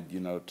satisfied,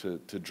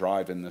 to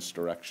drive in this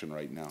direction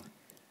right now?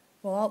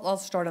 Well, I'll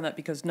start on that,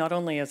 because not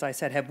only, as I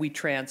said, have we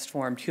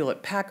transformed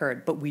Hewlett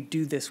Packard, but we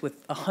do this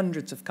with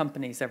hundreds of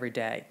companies every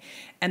day.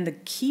 And the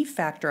key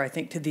factor, I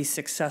think, to these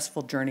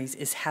successful journeys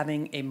is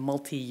having a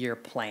multi-year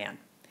plan.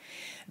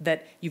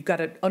 That you've got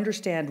to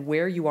understand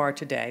where you are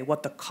today,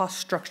 what the cost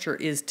structure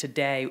is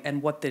today,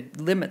 and what the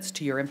limits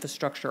to your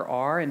infrastructure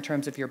are in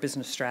terms of your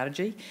business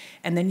strategy.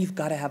 And then you've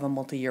got to have a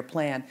multi-year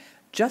plan,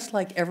 just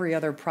like every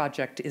other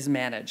project is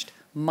managed.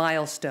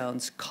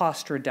 Milestones,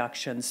 cost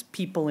reductions,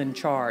 people in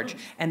charge,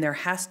 and there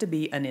has to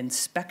be an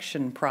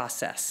inspection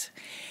process.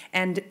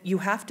 And you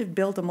have to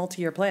build a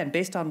multi-year plan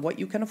based on what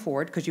you can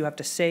afford, because you have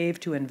to save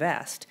to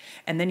invest,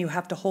 and then you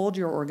have to hold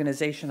your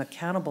organization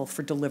accountable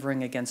for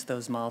delivering against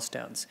those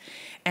milestones.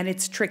 And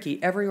it's tricky.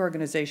 Every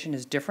organization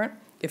is different.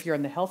 If you're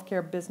in the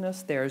healthcare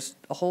business, there's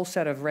a whole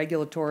set of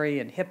regulatory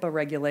and HIPAA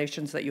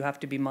regulations that you have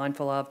to be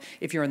mindful of.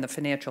 If you're in the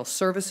financial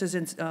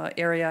services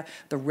area,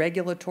 the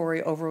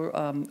regulatory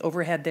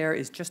overhead there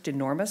is just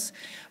enormous.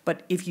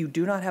 But if you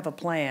do not have a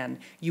plan,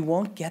 you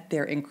won't get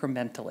there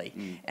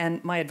incrementally.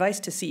 And my advice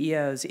to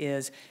CEOs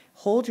is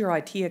hold your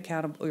IT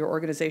accountable, your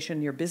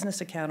organization, your business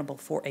accountable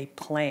for a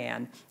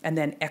plan, and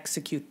then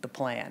execute the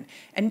plan.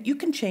 And you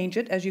can change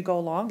it as you go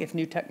along if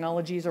new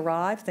technologies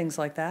arrive, things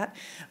like that.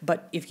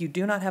 But if you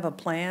do not have a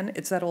plan,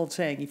 it's that old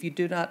saying, if you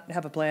do not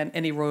have a plan,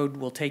 any road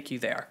will take you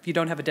there. If you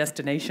don't have a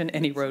destination,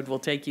 any road will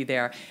take you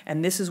there.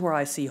 And this is where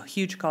I see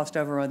huge cost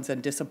overruns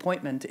and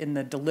disappointment in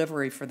the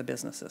delivery for the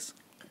businesses.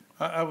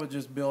 I would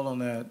just build on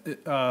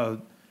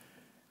that.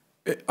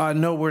 I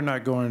know we're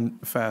not going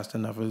fast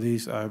enough. At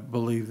least I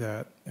believe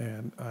that,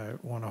 and I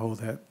want to hold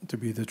that to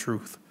be the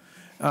truth.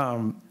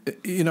 I'm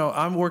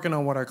working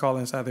on what I call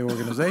inside the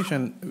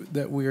organization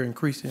that we're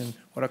increasing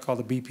what I call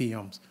the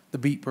BPMs, the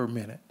beat per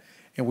minute,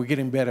 and we're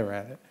getting better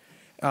at it.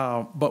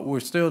 But we're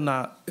still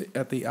not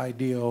at the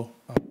ideal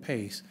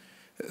pace.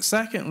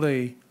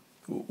 Secondly,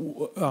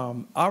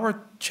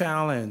 our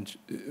challenge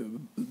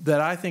that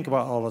I think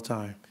about all the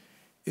time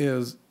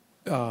is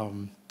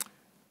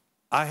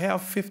I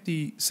have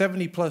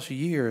 70 plus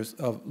years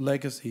of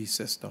legacy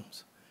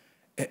systems.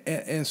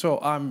 And so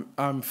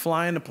I'm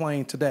flying the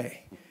plane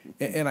today,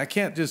 and I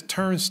can't just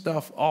turn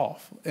stuff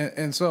off.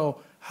 And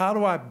so how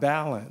do I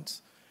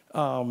balance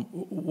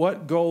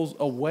what goes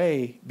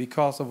away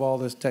because of all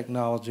this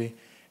technology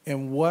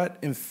and what,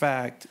 in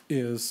fact,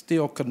 is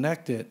still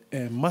connected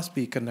and must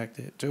be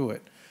connected to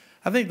it?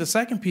 I think the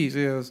second piece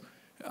is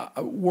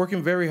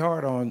working very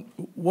hard on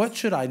what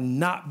should I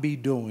not be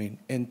doing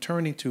and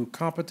turning to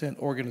competent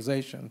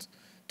organizations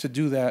to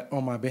do that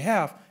on my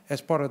behalf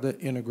as part of the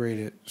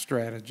integrated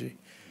strategy.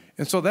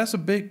 And so that's a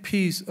big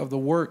piece of the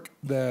work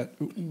that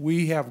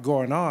we have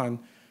going on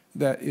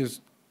that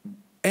is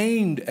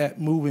aimed at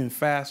moving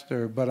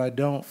faster, but I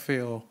don't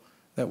feel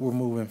that we're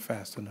moving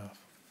fast enough.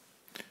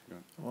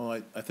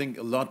 Well, I think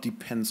a lot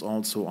depends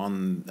also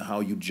on how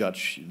you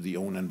judge the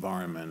own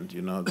environment,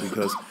 you know,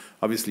 because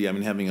obviously, I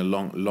mean, having a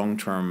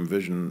long-term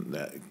vision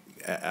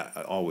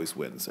always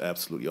wins,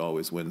 absolutely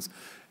always wins.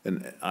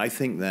 And I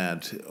think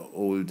that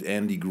old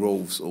Andy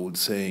Grove's old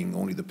saying,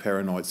 only the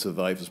paranoid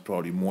survive, is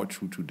probably more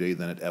true today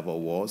than it ever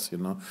was, you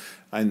know.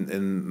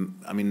 And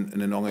I mean,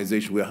 in an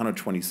organization, we're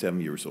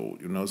 127 years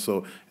old, you know.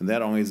 So in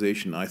that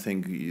organization, I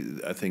think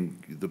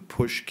the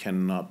push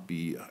cannot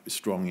be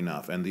strong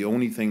enough. And the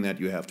only thing that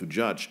you have to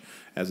judge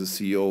as a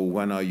CEO,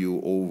 when are you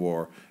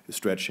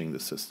overstretching the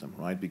system,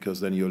 right?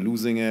 Because then you're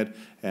losing it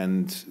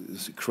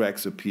and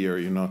cracks appear,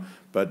 you know.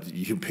 But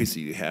you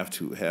basically have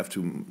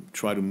to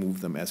try to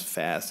move them as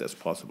fast as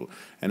possible.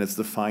 And it's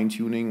the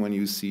fine-tuning when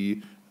you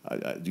see,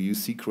 do you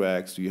see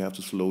cracks, do you have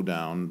to slow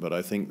down? But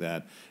I think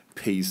that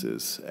pace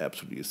is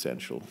absolutely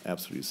essential,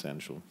 absolutely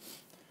essential.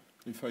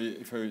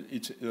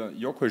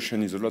 Your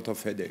question is a lot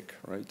of headache,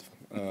 right?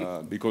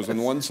 Because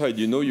on one side,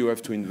 you know you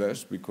have to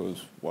invest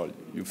because, well,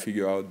 you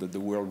figure out that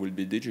the world will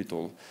be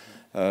digital.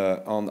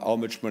 On how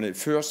much money?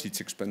 First,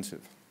 it's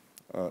expensive.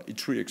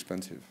 It's really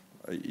expensive.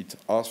 It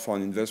asks for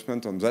an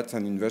investment, and that's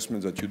an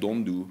investment that you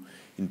don't do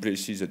in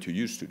places that you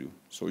used to do.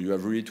 So you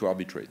have really to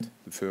arbitrate,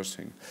 the first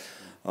thing.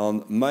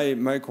 And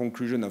my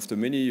conclusion after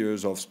many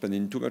years of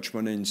spending too much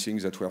money in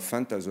things that were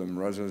phantasm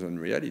rather than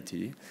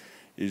reality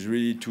is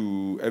really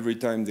to, every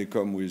time we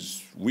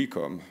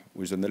come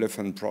with an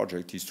elephant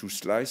project, is to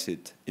slice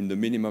it in the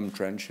minimum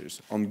trenches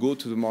and go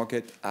to the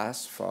market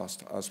as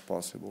fast as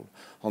possible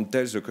and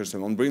test the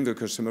customer and bring the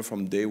customer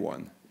from day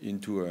one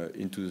into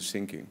the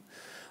thinking.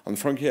 And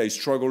frankly, I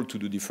struggle to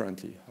do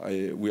differently.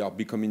 We are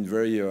becoming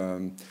very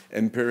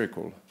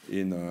empirical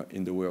in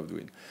the way of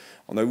doing.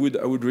 And I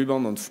would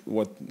rebound on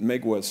what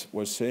Meg was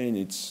saying.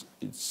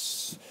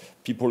 It's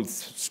people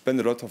spend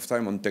a lot of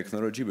time on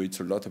technology, but it's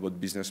a lot about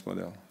business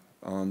model.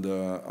 And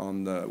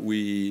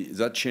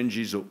that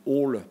changes the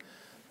whole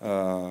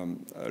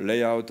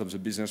layout of the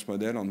business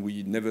model, and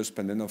we never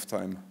spend enough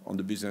time on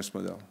the business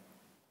model.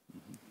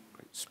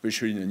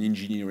 Especially in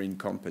engineering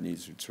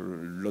companies, it's a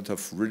lot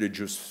of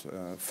religious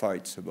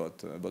fights about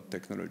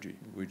technology,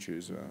 which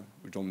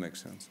don't make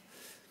sense.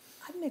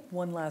 I'd make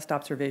one last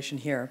observation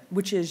here,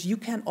 which is you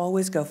can't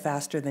always go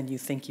faster than you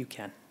think you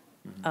can.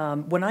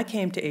 Mm-hmm. When I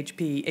came to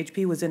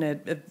HP was in a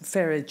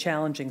very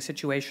challenging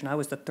situation. I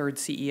was the third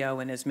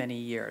CEO in as many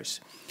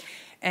years.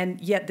 And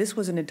yet this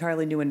was an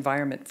entirely new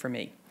environment for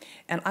me.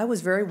 And I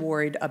was very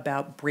worried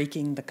about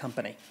breaking the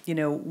company. You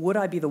know, would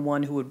I be the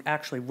one who would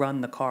actually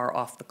run the car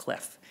off the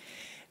cliff?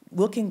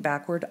 Looking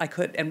backward, I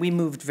could, and we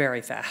moved very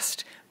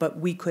fast, but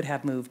we could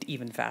have moved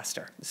even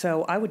faster.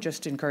 So I would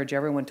just encourage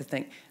everyone to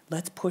think,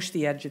 let's push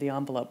the edge of the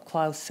envelope.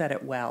 Klaus said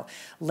it well.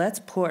 Let's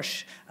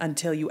push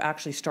until you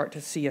actually start to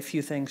see a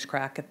few things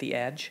crack at the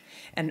edge.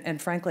 And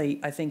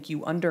frankly, I think I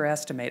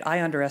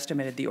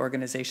underestimated the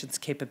organization's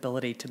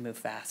capability to move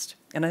fast.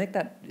 And I think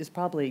that is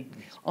probably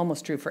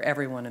almost true for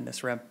everyone in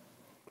this room.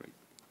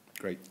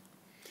 Great.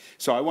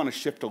 So I want to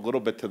shift a little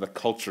bit to the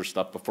culture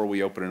stuff before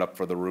we open it up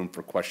for the room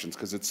for questions,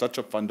 because it's such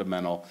a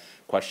fundamental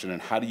question,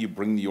 and how do you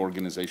bring the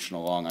organization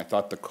along? I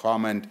thought the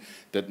comment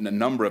that a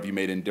number of you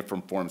made in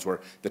different forms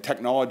where the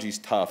technology's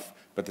tough,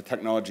 but the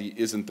technology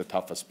isn't the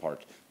toughest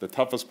part. The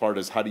toughest part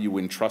is how do you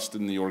win trust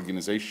in the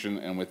organization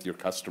and with your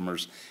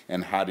customers,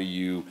 and how do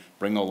you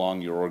bring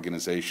along your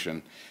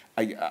organization?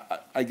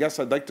 I guess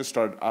I'd like to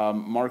start,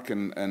 Marc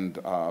and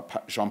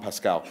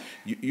Jean-Pascal.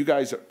 You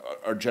guys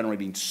are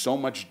generating so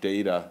much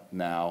data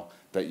now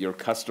that your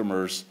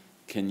customers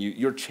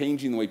you're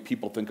changing the way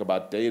people think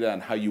about data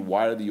and how you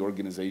wire the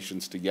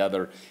organizations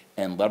together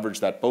and leverage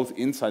that both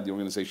inside the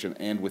organization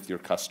and with your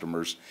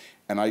customers.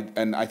 And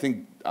I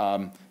think,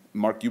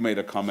 Marc, you made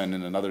a comment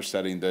in another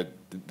setting that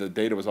the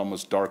data was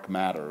almost dark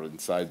matter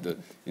inside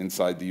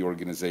the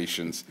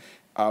organizations.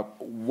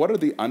 What are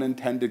the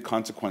unintended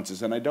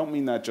consequences? And I don't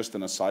mean that just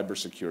in a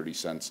cybersecurity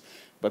sense,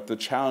 but the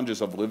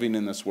challenges of living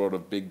in this world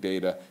of big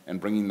data and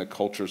bringing the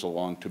cultures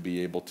along to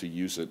be able to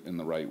use it in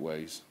the right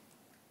ways.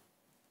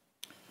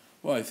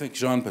 Well, I think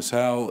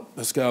Jean-Pascal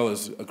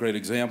is a great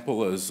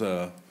example, as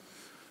well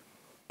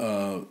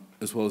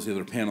as the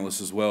other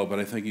panelists as well. But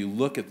I think you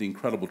look at the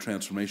incredible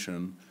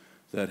transformation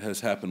that has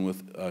happened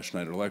with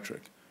Schneider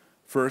Electric.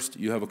 First,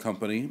 you have a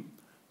company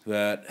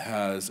that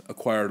has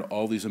acquired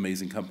all these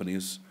amazing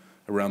companies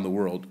around the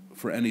world.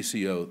 For any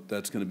CEO,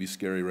 that's going to be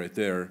scary right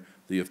there,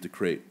 that you have to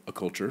create a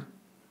culture,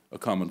 a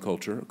common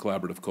culture, a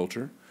collaborative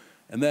culture.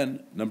 And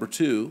then, number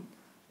two,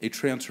 a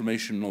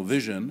transformational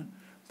vision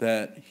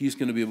that he's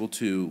going to be able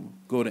to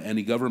go to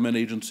any government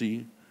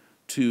agency,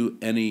 to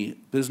any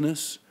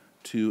business,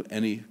 to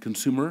any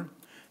consumer,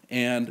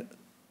 and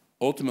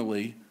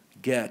ultimately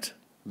get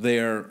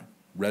their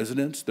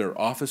residents, their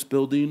office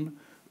building,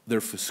 their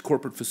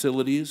corporate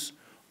facilities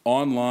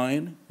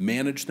online,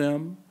 manage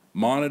them,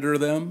 monitor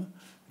them,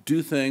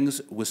 do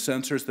things with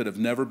sensors that have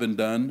never been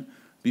done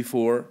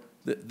before.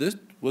 This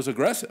was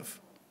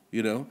aggressive,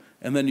 you know?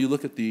 And then you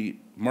look at the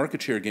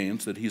market share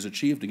gains that he's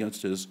achieved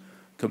against his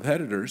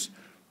competitors.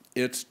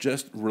 It's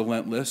just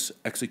relentless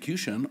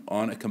execution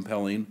on a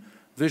compelling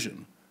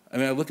vision. I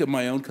mean, I look at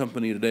my own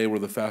company today. We're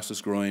the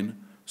fastest growing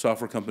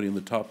software company in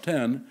the top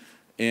 10,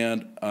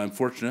 and I'm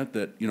fortunate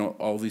that, you know,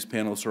 all these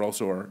panelists are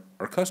also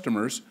our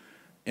customers,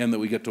 and that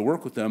we get to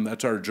work with them.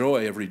 That's our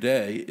joy every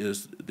day,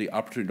 is the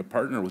opportunity to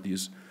partner with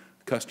these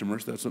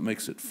customers. That's what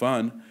makes it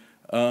fun.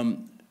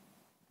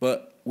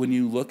 But when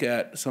you look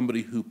at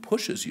somebody who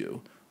pushes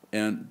you,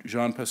 and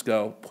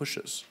Jean-Pascal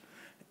pushes,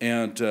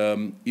 and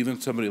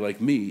even somebody like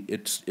me,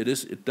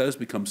 it does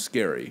become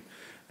scary.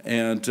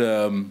 And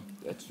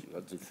that's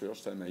the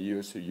first time I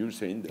hear you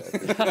saying that.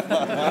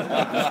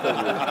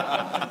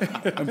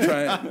 I'm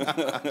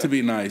trying to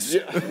be nice.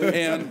 Yeah.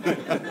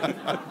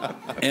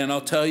 And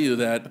I'll tell you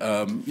that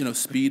you know,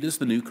 speed is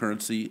the new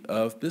currency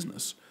of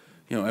business.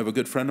 You know, I have a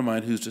good friend of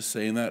mine who's just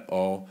saying that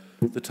all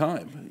the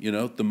time. You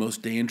know, the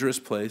most dangerous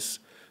place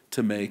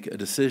to make a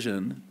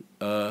decision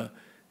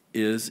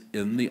is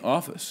in the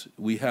office.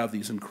 We have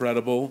these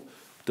incredible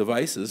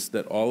devices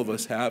that all of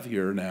us have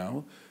here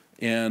now,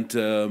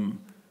 and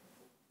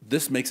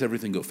this makes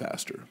everything go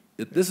faster.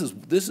 This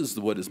is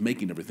what is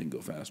making everything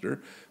go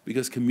faster,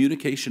 because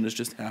communication is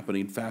just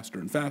happening faster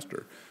and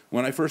faster.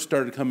 When I first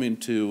started coming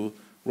to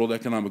World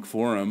Economic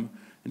Forum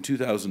in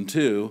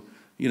 2002,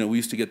 you know, we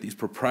used to get these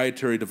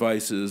proprietary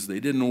devices.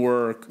 They didn't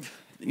work.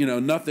 You know,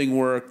 nothing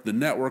worked. The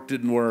network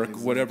didn't work.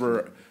 Exactly.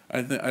 Whatever.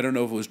 I don't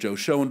know if it was Joe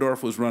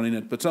Schoendorf was running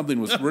it, but something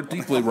was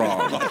deeply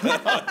wrong.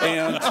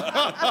 And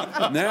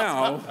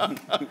now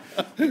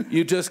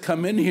you just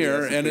come in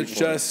here, and it's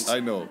just, I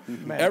know,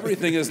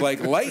 everything is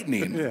like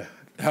lightning.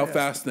 How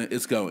fast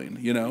it's going,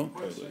 you know,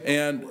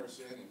 and.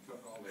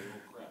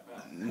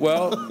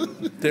 Well,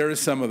 there is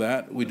some of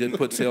that. We did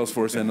put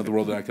Salesforce into the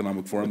World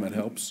Economic Forum. That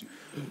helps.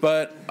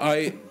 But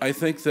I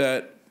think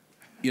that,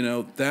 you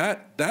know,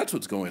 that's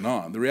what's going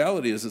on. The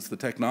reality is the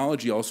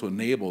technology also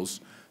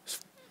enables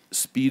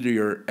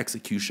speedier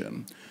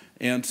execution.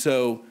 And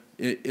so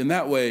in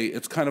that way,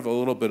 it's kind of a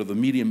little bit of the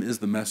medium is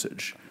the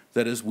message.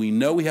 That is, we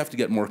know we have to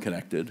get more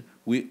connected.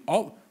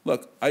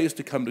 Look, I used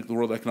to come to the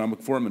World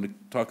Economic Forum and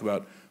talk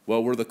about,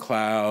 well, we're the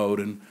cloud,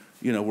 and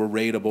you know, we're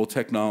ratable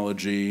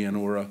technology,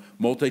 and we're a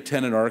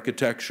multi-tenant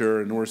architecture,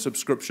 and we're a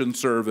subscription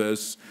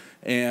service,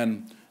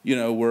 and you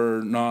know,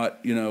 we're not,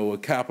 you know, a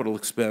capital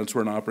expense,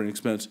 we're an operating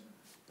expense.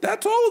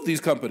 That's all of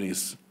these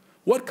companies.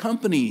 What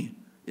company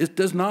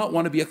does not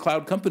want to be a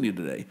cloud company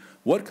today?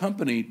 What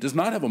company does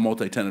not have a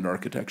multi-tenant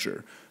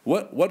architecture?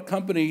 What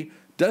company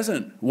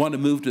doesn't want to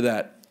move to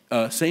that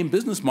same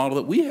business model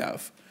that we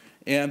have?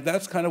 And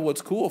that's kind of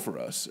what's cool for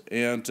us.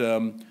 And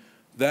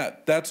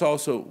that's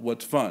also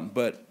what's fun.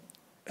 But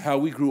how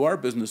we grew our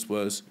business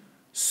was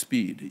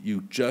speed.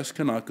 You just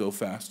cannot go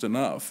fast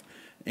enough.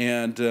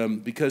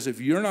 And because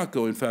if you're not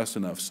going fast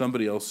enough,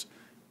 somebody else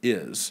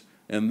is.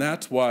 And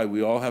that's why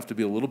we all have to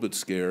be a little bit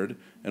scared,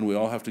 and we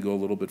all have to go a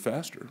little bit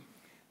faster.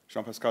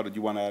 Jean-Pascal, did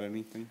you want to add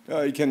anything?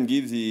 I can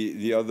give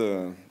the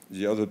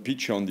other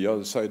picture on the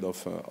other side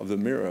of the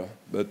mirror.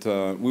 But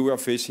we were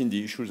facing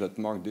the issues that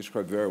Marc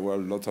described very well.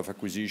 Lots of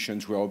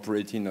acquisitions. We are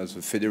operating as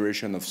a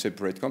federation of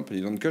separate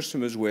companies, and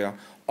customers were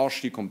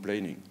harshly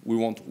complaining. We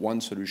want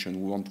one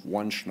solution. We want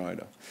one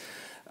Schneider.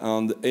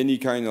 And any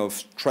kind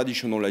of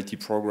traditional IT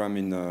program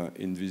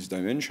in this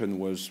dimension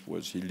was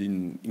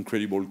yielding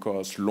incredible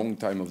costs, long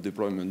time of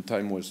deployment.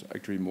 Time was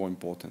actually more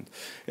important.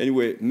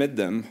 Anyway, met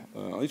them.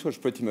 It was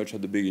pretty much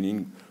at the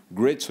beginning.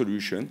 Great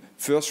solution.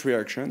 First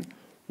reaction,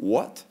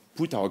 what?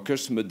 Put our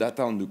customer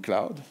data on the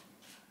cloud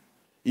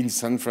in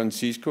San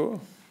Francisco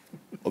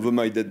over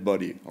my dead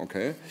body,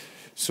 okay?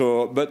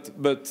 So,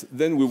 but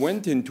then we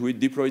went into it,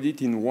 deployed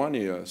it in 1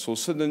 year. So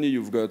suddenly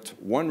you've got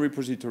one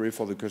repository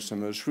for the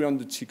customers,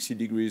 360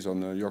 degrees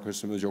on your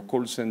customers, your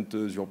call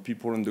centers, your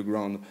people on the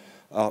ground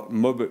are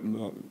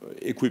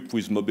equipped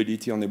with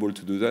mobility and able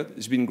to do that.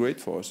 It's been great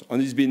for us.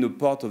 And it's been a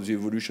part of the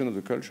evolution of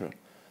the culture.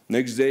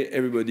 Next day,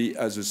 everybody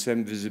has the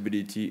same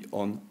visibility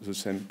on the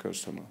same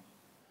customer.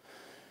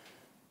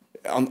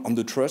 And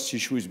the trust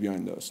issue is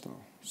behind us now.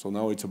 So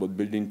now it's about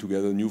building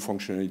together new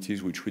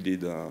functionalities, which we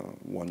did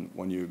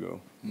one year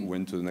ago. We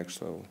went to the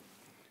next level.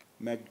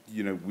 Meg,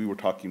 you know, we were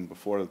talking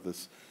before of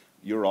this.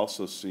 You're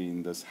also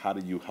seeing this. How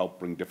do you help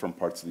bring different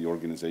parts of the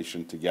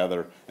organization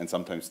together and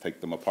sometimes take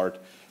them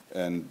apart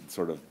and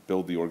sort of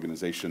build the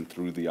organization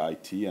through the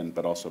IT,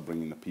 but also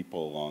bringing the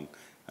people along?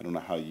 I don't know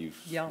how you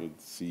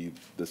would see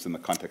this in the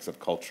context of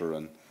culture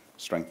and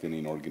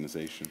strengthening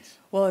organizations.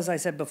 Well, as I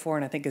said before,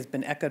 and I think has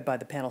been echoed by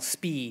the panel,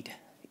 speed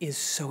is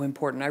so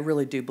important. I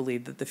really do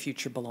believe that the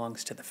future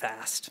belongs to the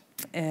fast.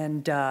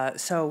 And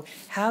so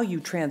how you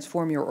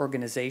transform your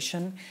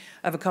organization,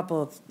 I have a couple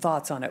of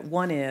thoughts on it.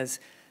 One is,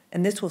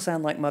 and this will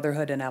sound like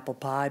motherhood and apple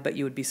pie, but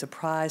you would be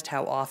surprised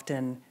how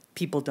often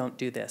people don't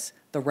do this.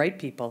 The right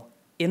people,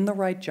 in the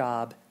right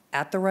job,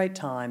 at the right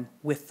time,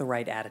 with the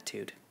right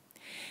attitude.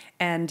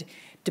 And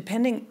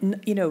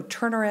depending, you know,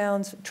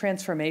 turnarounds,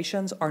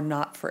 transformations are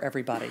not for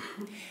everybody.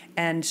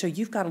 And so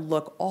you've got to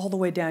look all the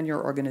way down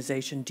your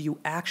organization. Do you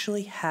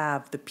actually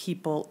have the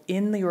people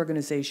in the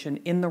organization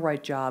in the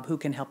right job who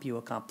can help you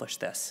accomplish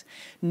this?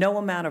 No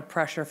amount of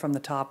pressure from the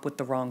top with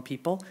the wrong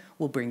people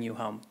will bring you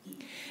home.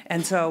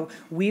 And so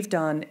we've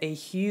done a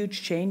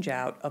huge change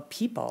out of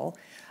people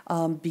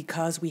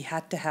because we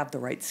had to have the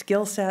right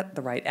skill set,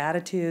 the right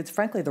attitudes,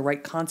 frankly, the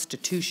right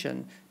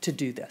constitution to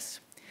do this.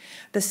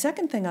 The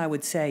second thing I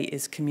would say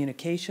is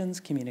communications,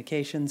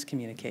 communications,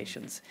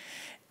 communications.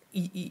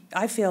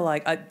 I feel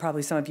like,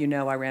 probably some of you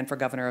know, I ran for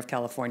governor of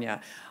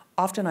California.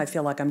 Often I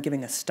feel like I'm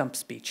giving a stump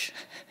speech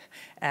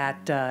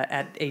at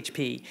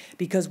HP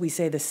because we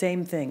say the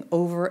same thing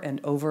over and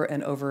over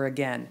and over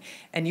again.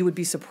 And you would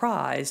be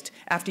surprised,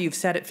 after you've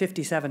said it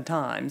 57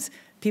 times,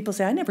 people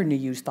say, I never knew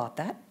you thought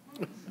that.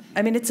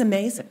 I mean, it's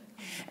amazing.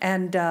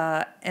 And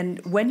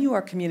when you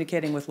are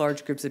communicating with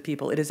large groups of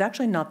people, it is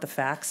actually not the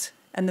facts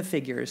and the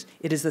figures,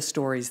 it is the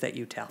stories that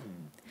you tell.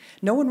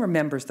 No one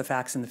remembers the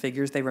facts and the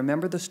figures, they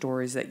remember the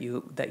stories that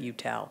you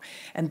tell.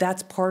 And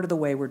that's part of the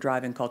way we're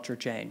driving culture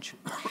change.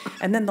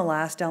 And then the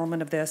last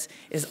element of this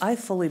is I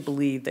fully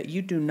believe that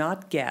you do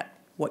not get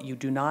what you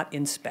do not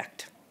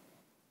inspect.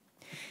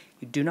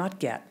 You do not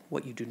get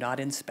what you do not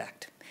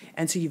inspect.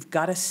 And so you've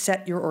got to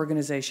set your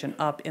organization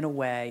up in a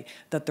way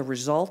that the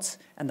results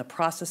and the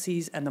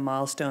processes and the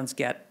milestones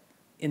get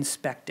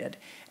inspected,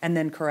 and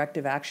then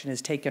corrective action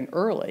is taken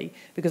early,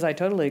 because I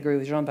totally agree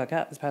with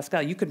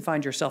Jean-Pascal. You can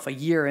find yourself a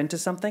year into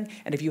something,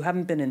 and if you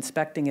haven't been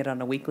inspecting it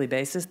on a weekly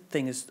basis, the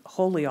thing is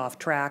wholly off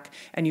track,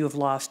 and you have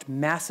lost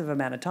massive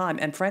amount of time,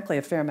 and frankly,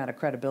 a fair amount of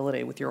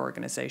credibility with your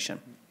organization.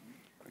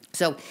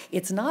 So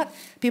it's not,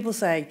 people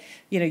say,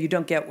 you know, you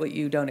don't get what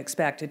you don't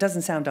expect. It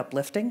doesn't sound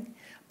uplifting,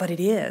 but it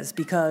is,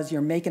 because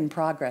you're making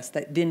progress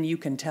that then you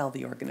can tell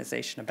the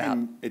organization about.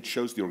 And it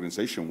shows the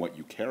organization what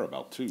you care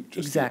about, too.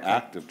 Just Exactly. the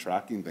act of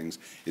tracking things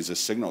is a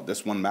signal.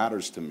 This one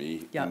matters to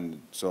me. Yep.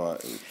 And so I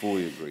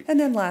fully agree. And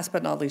then last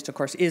but not least, of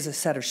course, is a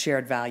set of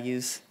shared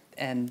values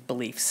and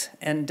beliefs.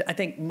 And I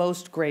think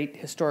most great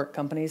historic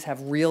companies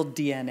have real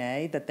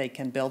DNA that they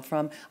can build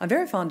from. I'm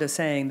very fond of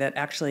saying that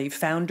actually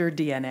founder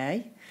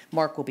DNA,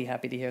 Marc will be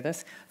happy to hear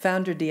this,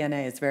 founder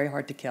DNA is very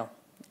hard to kill.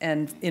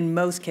 And in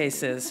most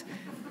cases,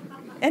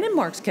 and in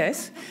Marc's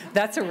case,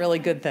 that's a really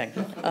good thing.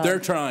 They're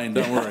trying,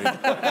 don't worry.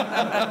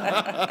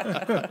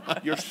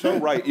 You're so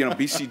right. You know,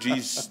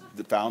 BCG's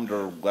the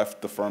founder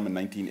left the firm in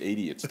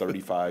 1980. It's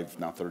 35,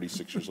 now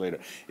 36 years later.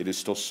 It is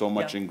still so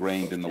much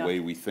ingrained in the way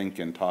we think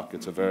and talk.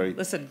 It's a very,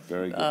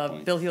 very good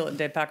point. Bill Hewlett and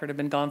Dave Packard have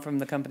been gone from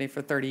the company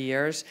for 30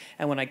 years.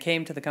 And when I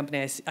came to the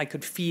company, I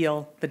could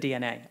feel the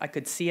DNA. I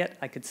could see it,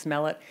 I could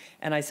smell it.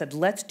 And I said,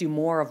 let's do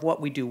more of what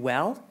we do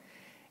well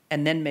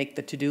and then make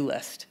the to-do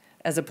list,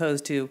 as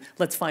opposed to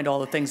let's find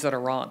all the things that are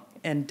wrong.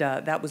 And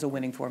that was a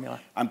winning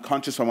formula. I'm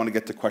conscious I want to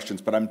get to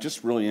questions, but I'm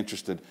just really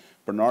interested,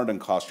 Bernard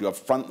and Klaus, you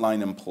have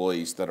frontline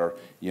employees that are,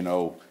 you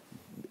know,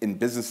 in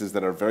businesses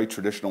that are very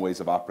traditional ways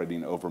of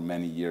operating over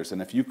many years.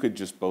 And if you could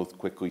just both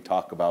quickly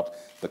talk about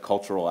the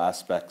cultural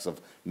aspects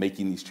of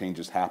making these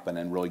changes happen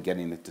and really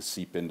getting it to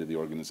seep into the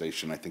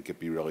organization, I think it'd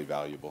be really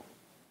valuable.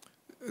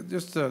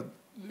 Just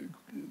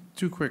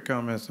two quick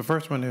comments. The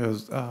first one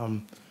is,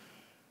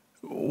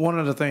 one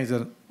of the things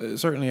that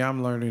certainly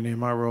I'm learning in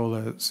my role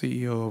as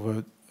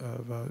CEO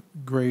of a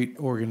great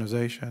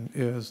organization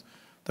is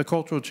the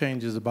cultural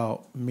change is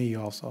about me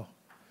also.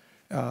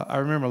 I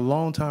remember a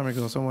long time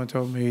ago someone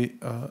told me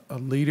a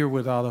leader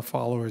without a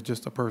follower is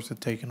just a person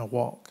taking a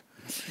walk.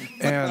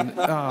 And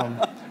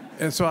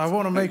so I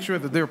want to make sure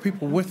that there are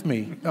people with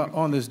me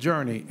on this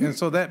journey. And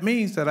so that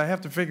means that I have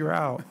to figure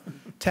out,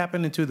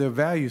 tapping into their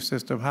value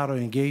system, how to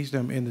engage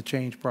them in the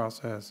change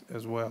process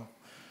as well.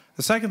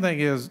 The second thing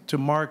is, to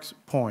Marc's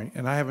point,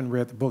 and I haven't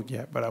read the book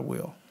yet, but I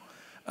will.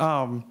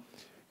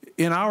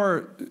 In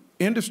our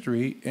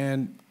industry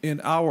and in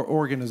our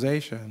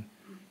organization,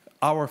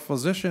 our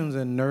physicians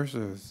and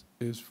nurses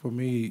is, for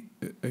me,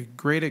 a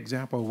great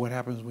example of what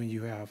happens when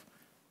you have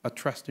a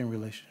trusting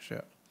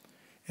relationship.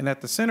 And at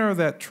the center of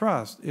that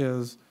trust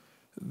is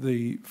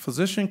the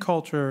physician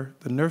culture,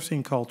 the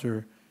nursing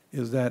culture,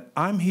 is that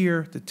I'm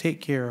here to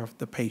take care of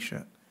the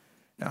patient.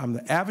 I'm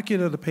the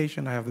advocate of the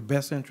patient. I have the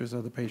best interest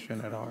of the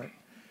patient at heart.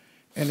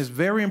 And it's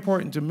very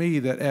important to me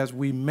that as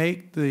we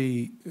make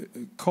the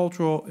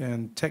cultural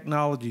and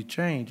technology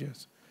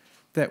changes,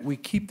 that we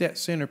keep that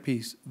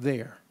centerpiece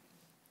there.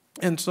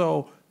 And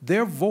so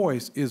their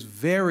voice is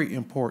very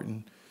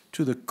important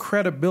to the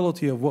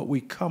credibility of what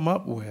we come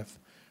up with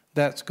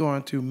that's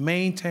going to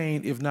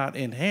maintain, if not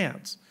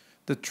enhance,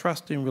 the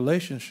trusting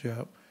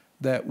relationship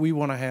that we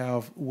want to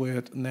have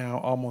with now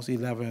almost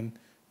 11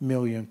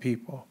 million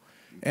people.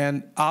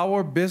 And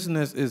our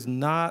business is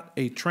not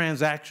a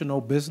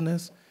transactional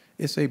business.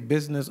 It's a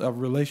business of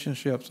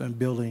relationships and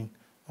building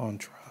on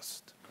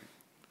trust.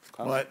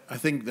 Well, I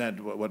think that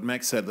what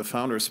Max said, the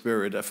founder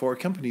spirit, for a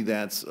company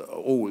that's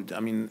old, I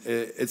mean,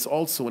 it's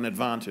also an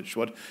advantage.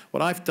 What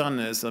I've done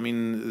is, I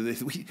mean,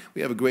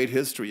 we have a great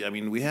history. I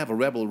mean, we have a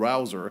rebel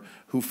rouser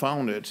who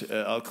founded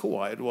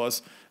Alcoa. It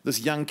was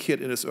this young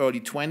kid in his early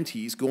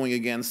 20s going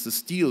against the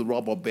steel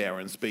robber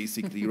barons,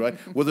 basically, right,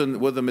 with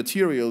a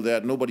material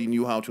that nobody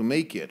knew how to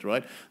make it,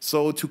 right?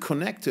 So to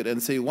connect it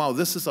and say, wow,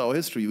 this is our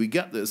history. We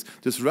got this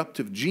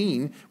disruptive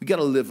gene. We got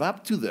to live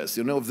up to this.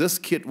 You know, if this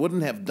kid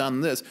wouldn't have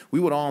done this, we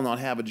would all not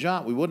have a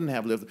job. We wouldn't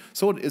have lived.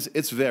 So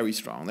it's very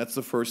strong. That's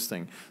the first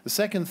thing. The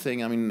second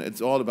thing, I mean,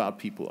 it's all about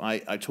people. I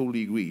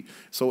totally agree.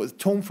 So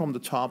tone from the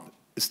top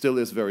still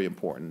is very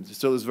important. It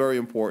still is very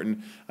important.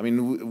 I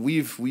mean,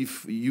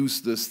 we've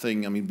used this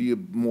thing. I mean, be a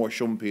more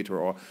Schumpeter,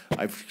 or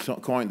I've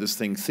coined this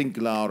thing: think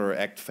louder,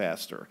 act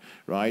faster.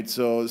 Right?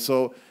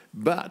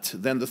 But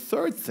then the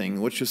third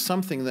thing, which is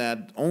something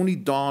that only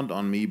dawned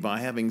on me by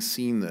having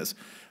seen this,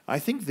 I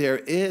think there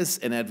is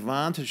an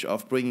advantage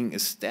of bringing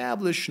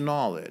established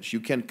knowledge. You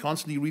can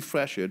constantly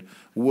refresh it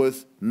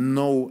with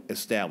no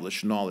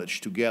established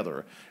knowledge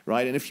together,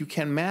 right? And if you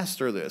can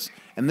master this,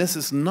 and this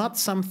is not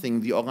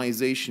something the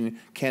organization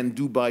can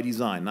do by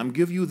design. I'm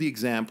giving you the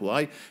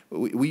example.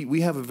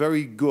 We have a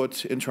very good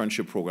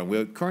internship program.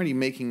 We're currently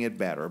making it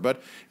better.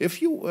 But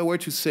if you were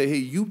to say, hey,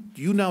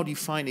 you now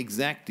define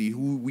exactly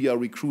who we are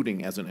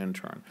recruiting as an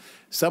intern,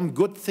 some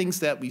good things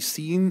that we've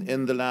seen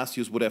in the last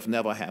years would have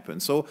never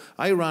happened. So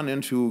I run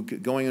into,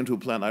 going into a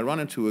plant, I run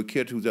into a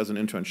kid who does an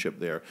internship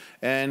there.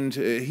 And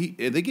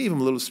they gave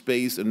him a little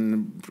space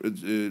and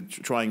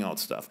trying out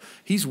stuff.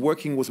 He's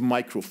working with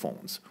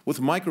microphones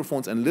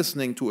and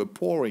listening to a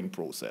pouring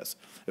process.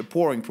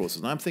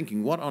 And I'm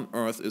thinking, what on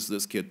earth is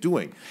this kid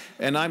doing?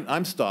 And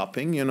I'm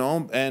stopping, you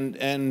know, and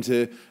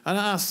I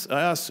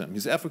asked him.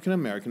 He's African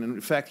American, and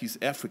in fact, he's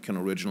African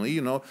originally,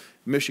 you know,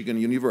 Michigan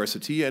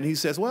University, and he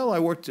says, well, I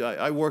worked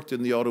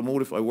in the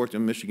automotive. I worked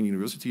in Michigan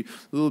University,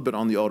 a little bit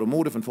on the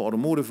automotive, and for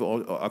automotive,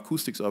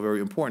 acoustics are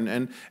very important,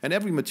 and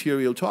every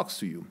material talks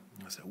to you.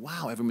 I said,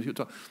 wow, every material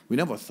talks. We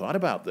never thought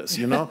about this,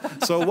 you know?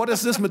 So what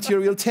does this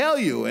material tell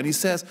you? And he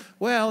says,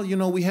 well, you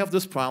know, we have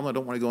this problem. I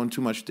don't want to go into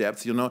too much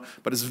depth, you know,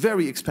 but it's a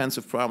very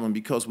expensive problem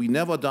because we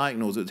never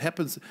diagnose it.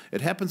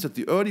 It happens at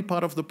the early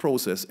part of the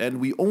process,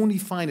 and we only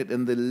find it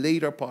in the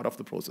later part of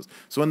the process.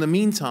 So in the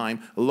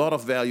meantime, a lot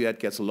of value add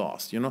gets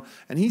lost, you know?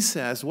 And he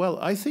says, well,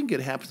 I think it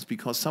happens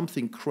because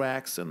something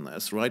cracks in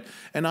this, right?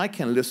 And I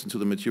can listen to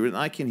the material,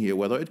 and I can hear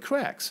whether it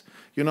cracks.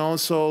 You know,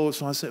 so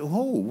I said,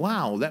 oh,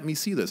 wow, let me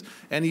see this.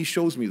 And he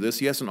shows me this.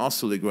 He has an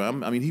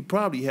oscillogram. I mean, he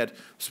probably had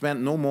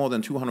spent no more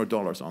than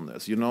 $200 on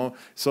this, you know.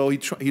 So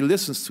he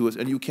listens to it,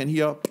 and you can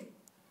hear,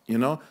 you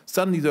know,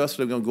 suddenly the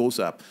oscillogram goes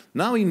up.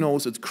 Now he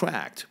knows it's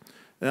cracked.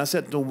 And I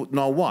said, no,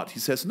 now what? He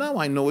says, now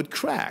I know it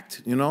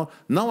cracked, you know.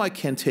 Now I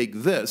can take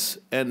this,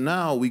 and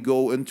now we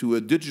go into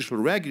a digital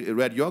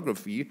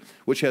radiography,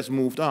 which has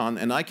moved on,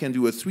 and I can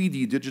do a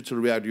 3D digital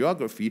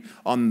radiography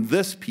on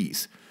this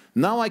piece.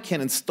 Now I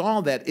can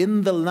install that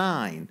in the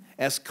line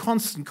as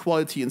constant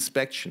quality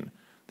inspection.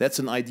 That's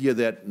an idea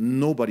that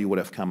nobody would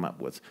have come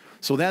up with.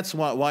 So that's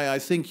why I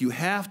think you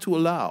have to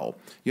allow,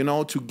 you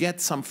know, to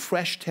get some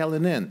fresh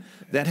talent in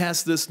that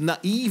has this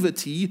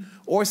naivety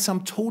or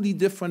some totally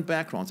different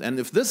backgrounds. And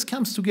if this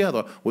comes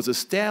together with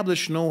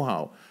established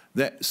know-how,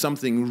 that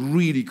something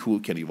really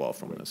cool can evolve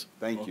from this.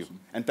 Thank you.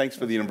 And thanks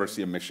for the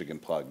University of Michigan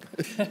plug.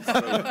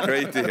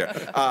 Great to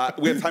hear.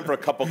 We have time for a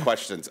couple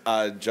questions.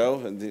 Joe?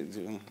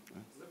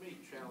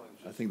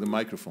 I think the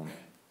microphone.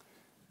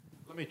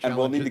 And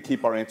we'll need to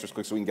keep our answers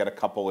quick so we can get a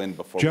couple in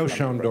before. Joe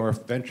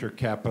Schoendorf, venture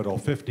capital,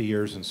 50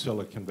 years in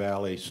Silicon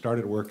Valley,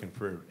 started working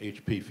for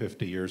HP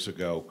 50 years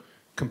ago.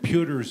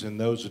 Computers in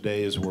those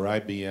days were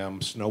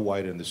IBM, Snow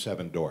White, and the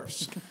Seven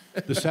Dwarfs.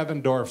 The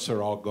Seven Dwarfs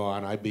are all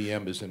gone.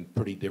 IBM is in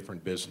pretty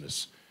different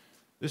business.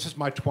 This is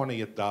my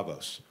 20th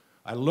Davos.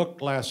 I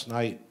looked last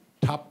night,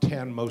 top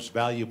 10 most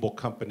valuable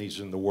companies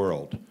in the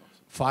world.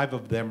 5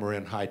 of them are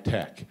in high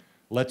tech.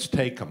 Let's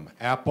take them.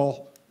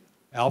 Apple,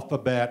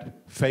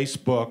 Alphabet,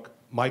 Facebook,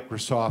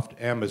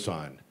 Microsoft,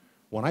 Amazon.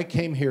 When I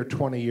came here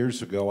 20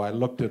 years ago, I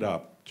looked it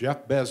up.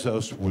 Jeff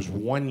Bezos was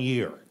 1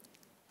 year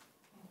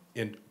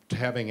into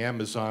having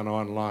Amazon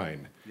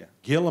online. Yeah.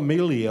 Gil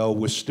Amelio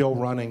was still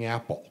running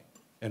Apple,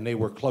 and they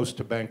were close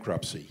to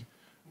bankruptcy.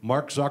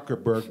 Mark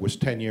Zuckerberg was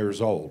 10 years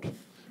old.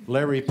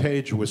 Larry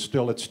Page was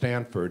still at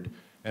Stanford,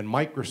 and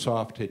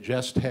Microsoft had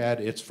just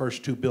had its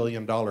first $2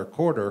 billion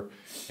quarter,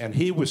 and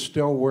he was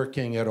still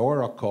working at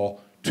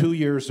Oracle 2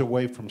 years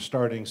away from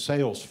starting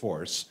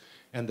Salesforce.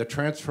 And the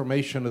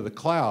transformation of the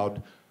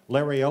cloud,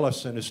 Larry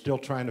Ellison is still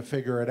trying to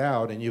figure it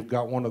out, and you've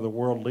got one of the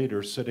world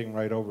leaders sitting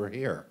right over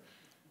here.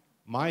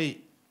 My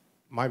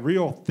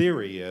real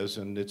theory is,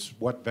 and it's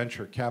what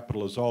venture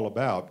capital is all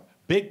about,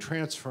 big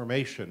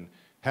transformation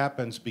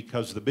happens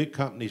because the big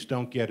companies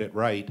don't get it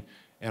right,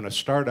 and a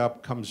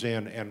startup comes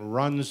in and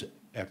runs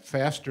at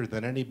faster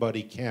than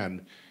anybody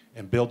can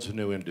and builds a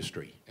new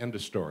industry. End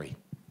of story.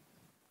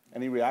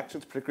 Any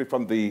reactions, particularly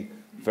from the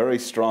very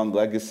strong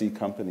legacy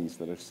companies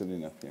that are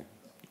sitting up here?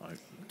 I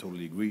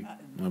totally agree.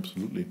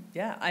 Absolutely.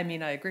 Yeah, I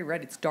mean, I agree,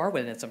 right? It's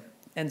Darwinism.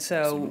 And so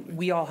Absolutely.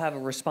 we all have a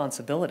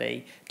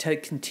responsibility to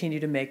continue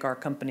to make our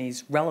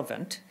companies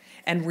relevant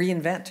and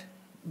reinvent.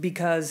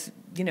 Because,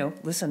 you know,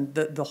 listen,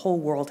 the whole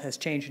world has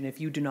changed, and if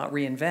you do not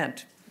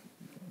reinvent,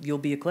 you'll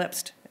be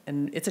eclipsed.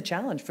 And it's a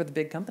challenge for the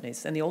big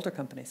companies and the older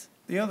companies.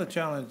 The other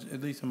challenge, at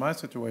least in my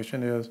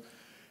situation, is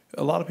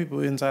a lot of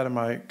people inside of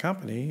my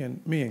company,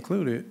 and me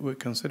included, would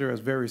consider us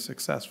very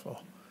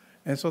successful.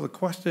 And so the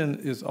question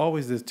is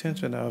always this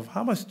tension of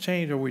how much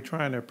change are we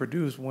trying to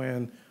produce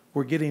when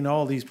we're getting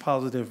all these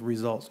positive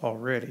results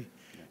already?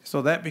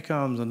 So that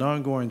becomes an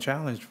ongoing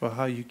challenge for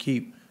how you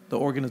keep the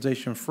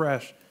organization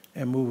fresh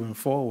and moving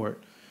forward.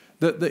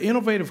 The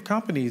innovative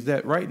companies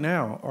that right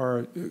now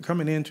are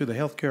coming into the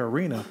healthcare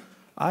arena,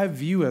 I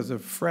view as a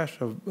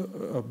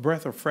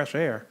breath of fresh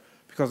air,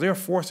 because they're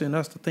forcing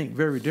us to think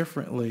very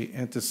differently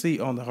and to see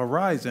on the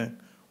horizon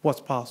what's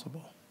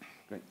possible.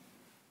 Great.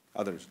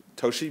 Others?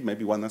 Toshi,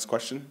 maybe one last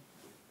question?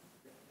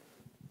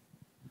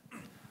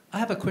 I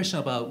have a question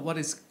about what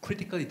is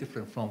critically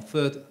different from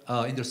third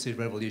industrial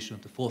revolution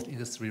to fourth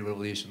industrial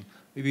revolution.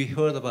 We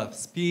heard about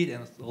speed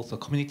and also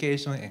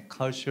communication and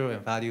culture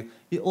and value.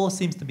 It all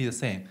seems to be the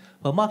same.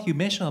 But Mark, you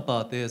mentioned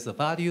about there's a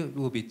value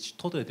will be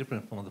totally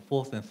different from the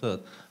fourth and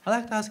third. I'd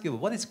like to ask you,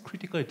 what is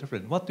critically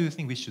different? What do you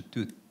think we should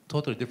do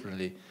totally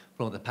differently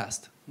from the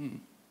past?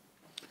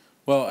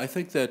 Well, I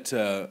think that,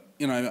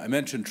 you know, I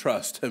mentioned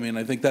trust. I mean,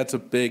 I think that's the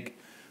big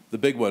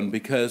one,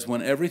 because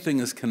when everything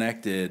is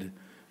connected,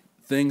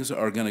 things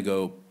are going to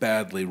go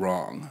badly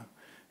wrong.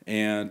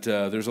 And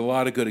there's a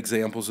lot of good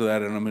examples of that.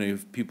 I don't know how many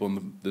people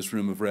in this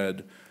room have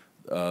read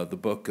the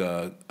book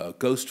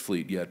Ghost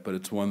Fleet yet, but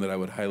it's one that I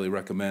would highly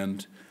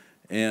recommend.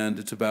 And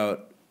it's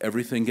about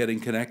everything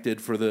getting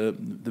connected for the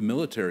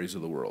militaries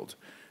of the world.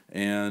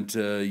 And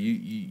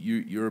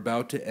you're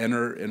about to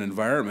enter an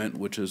environment,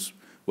 which is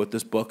what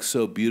this book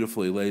so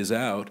beautifully lays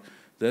out,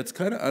 that's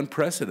kind of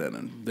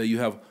unprecedented, that you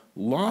have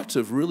lots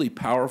of really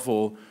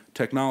powerful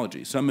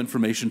technologies, some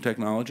information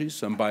technologies,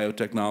 some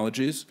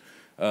biotechnologies,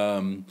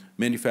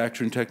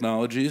 manufacturing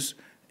technologies,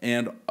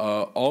 and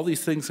all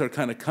these things are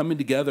kind of coming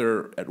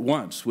together at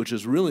once, which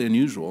is really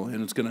unusual,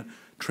 and it's going to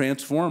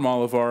transform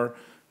all of our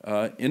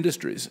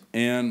industries.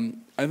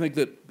 And I think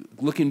that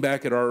looking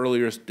back at our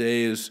earliest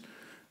days,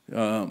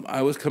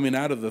 I was coming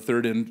out of the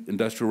third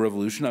industrial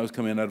revolution. I was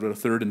coming out of a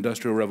third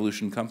industrial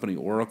revolution company,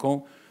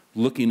 Oracle,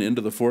 looking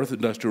into the fourth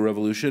industrial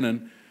revolution.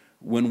 And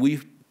when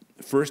we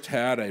first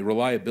had a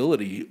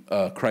reliability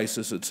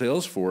crisis at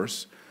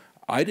Salesforce,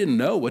 I didn't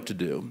know what to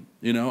do.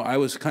 You know, I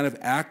was kind of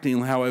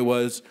acting how I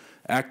was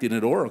acting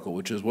at Oracle,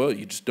 which is, well,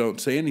 you just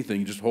don't say anything,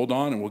 you just hold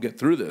on and we'll get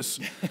through this.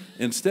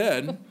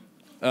 Instead,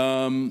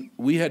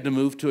 we had to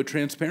move to a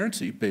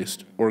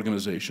transparency-based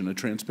organization, a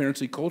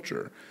transparency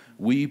culture.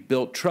 We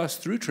built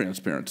trust through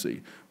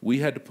transparency. We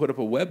had to put up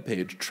a web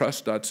page,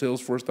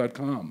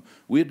 trust.salesforce.com.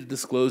 We had to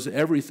disclose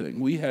everything.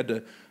 We had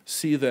to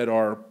see that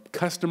our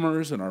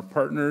customers and our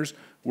partners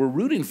were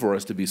rooting for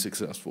us to be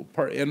successful,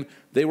 and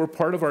they were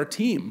part of our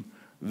team.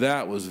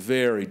 That was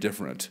very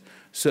different.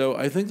 So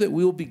I think that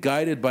we will be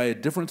guided by a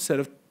different set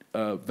of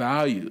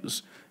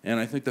values, and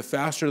I think the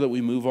faster that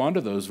we move on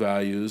to those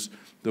values,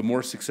 the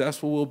more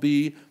successful we'll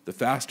be, the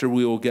faster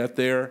we will get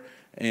there,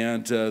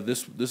 and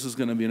this is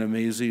going to be an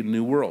amazing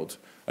new world.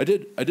 I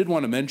did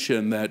want to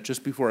mention that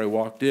just before I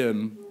walked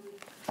in,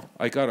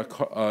 I got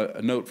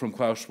a note from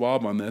Klaus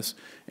Schwab on this,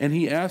 and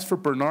he asked for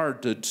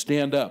Bernard to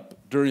stand up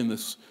during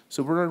this.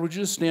 So Bernard, would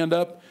you just stand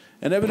up?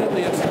 And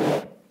evidently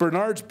it's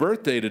Bernard's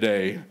birthday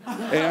today,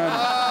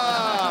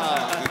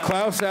 and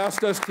Klaus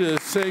asked us to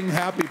sing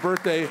happy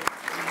birthday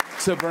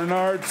to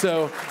Bernard,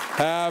 so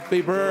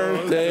happy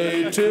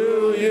birthday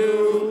to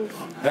you,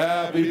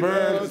 happy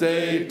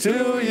birthday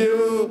to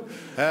you,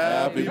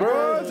 happy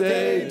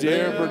birthday,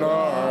 dear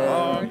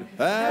Bernard,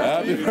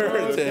 happy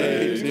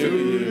birthday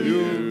to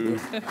you.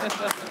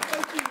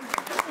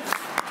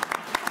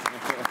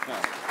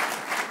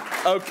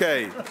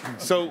 Okay,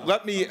 so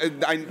let me,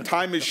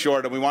 time is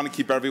short and we want to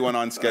keep everyone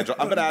on schedule.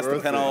 I'm going to ask the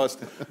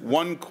panelists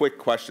one quick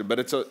question, but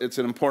it's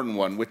an important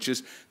one, which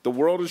is the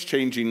world is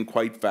changing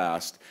quite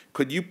fast.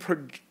 Could you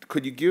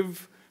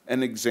give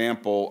an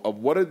example of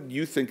what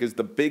you think is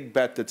the big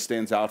bet that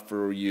stands out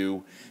for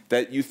you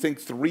that you think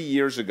 3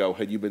 years ago,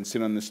 had you been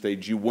sitting on the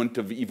stage, you wouldn't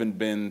have even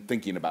been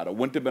thinking about it,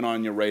 wouldn't have been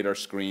on your radar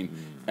screen,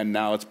 and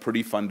now it's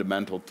pretty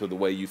fundamental to the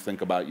way you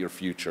think about your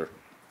future?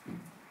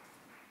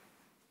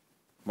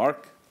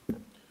 Mark?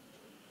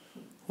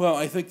 Well,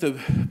 I think the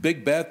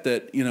big bet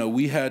that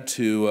we had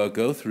to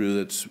go through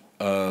that's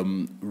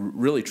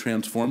really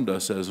transformed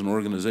us as an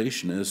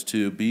organization is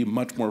to be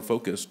much more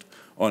focused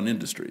on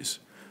industries.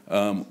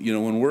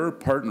 When we're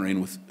partnering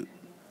with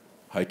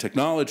high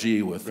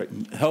technology, with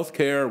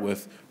healthcare,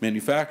 with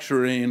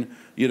manufacturing,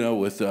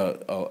 with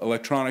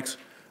electronics,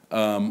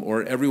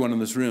 or everyone in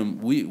this room,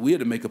 we had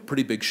to make a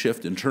pretty big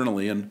shift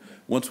internally. And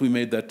once we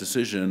made that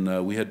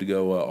decision, we had to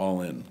go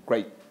all in.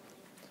 Great.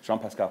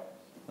 Jean-Pascal.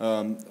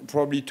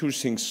 Probably two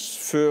things.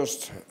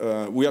 First,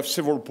 we have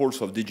several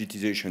poles of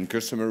digitization: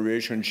 customer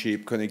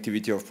relationship,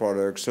 connectivity of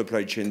products,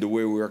 supply chain, the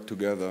way we work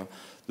together.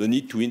 The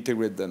need to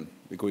integrate them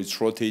because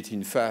it's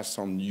rotating fast,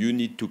 and you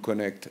need to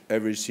connect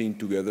everything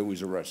together with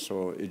the rest.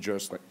 So it's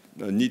just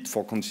a need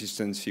for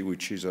consistency,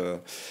 which is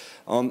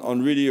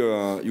and really,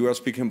 you are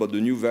speaking about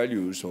the new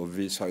values of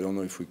this. I don't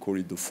know if we call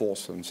it the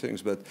force and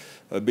things, but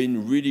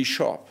being really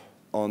sharp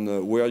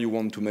on where you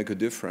want to make a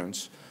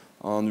difference,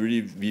 and really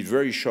be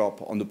very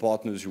sharp on the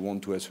partners you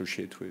want to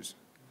associate with.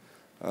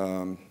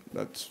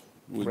 That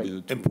would be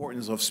the two.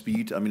 Importance of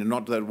speed. I mean,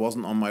 not that it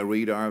wasn't on my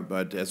radar,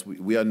 but as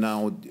we are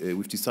now,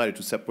 we've decided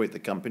to separate the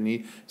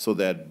company so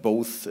that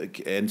both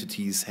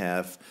entities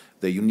have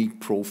their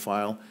unique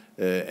profile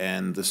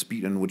and the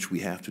speed in which we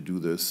have to do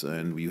this,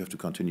 and we have to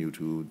continue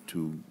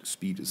to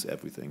speed is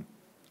everything.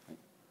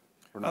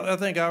 I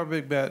think our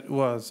big bet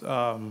was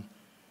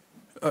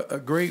a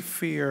great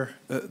fear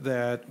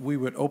that we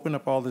would open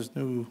up all this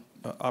new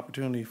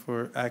opportunity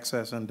for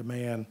access and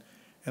demand,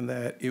 and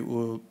that it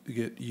will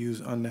get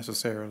used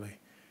unnecessarily.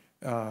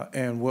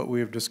 And what we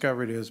have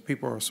discovered is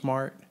people are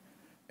smart,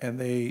 and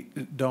they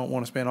don't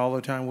want to spend all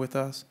their time with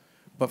us,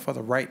 but for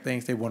the right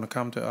things, they want to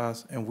come to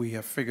us, and we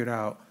have figured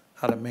out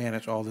how to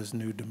manage all this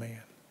new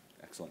demand.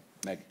 Excellent.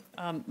 Meg?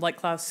 Like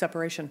Klaus,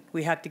 separation.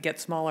 We had to get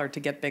smaller to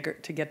get bigger,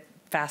 to get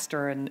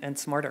faster and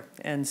smarter.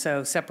 And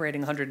so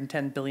separating a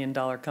 $110 billion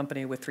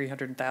company with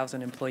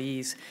 300,000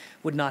 employees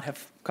would not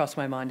have crossed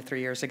my mind 3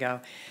 years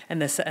ago.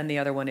 And the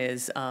other one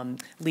is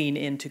lean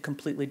into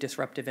completely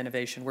disruptive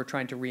innovation. We're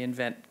trying to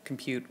reinvent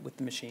compute with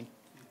the machine.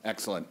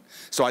 Excellent.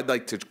 So I'd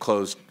like to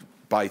close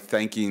by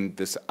thanking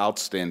this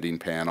outstanding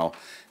panel.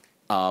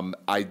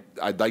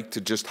 I'd like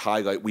to just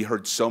highlight, we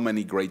heard so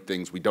many great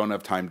things. We don't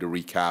have time to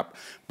recap,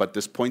 but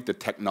this point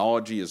that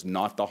technology is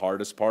not the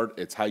hardest part.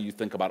 It's how you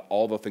think about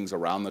all the things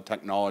around the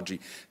technology,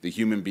 the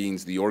human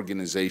beings, the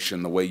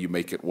organization, the way you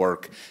make it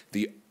work,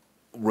 the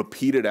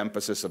repeated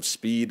emphasis of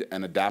speed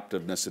and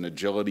adaptiveness and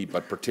agility,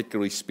 but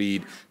particularly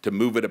speed, to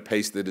move at a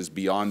pace that is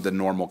beyond the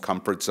normal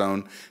comfort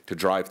zone to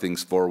drive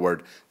things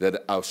forward,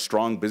 that a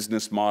strong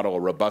business model, a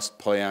robust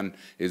plan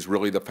is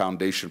really the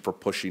foundation for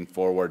pushing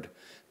forward.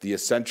 The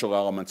essential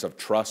elements of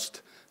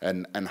trust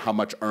and how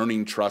much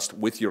earning trust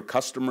with your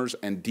customers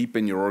and deep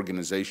in your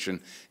organization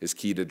is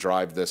key to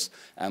drive this.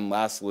 And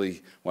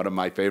lastly, one of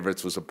my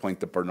favorites was a point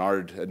that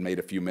Bernard had made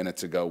a few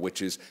minutes ago,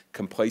 which is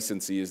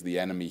complacency is the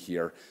enemy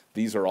here.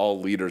 These are all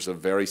leaders of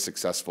very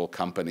successful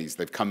companies.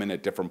 They've come in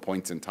at different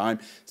points in time,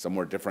 some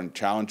were different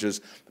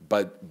challenges,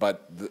 but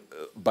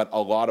a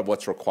lot of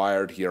what's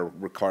required here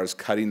requires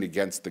cutting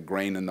against the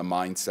grain and the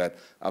mindset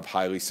of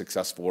highly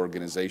successful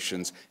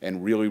organizations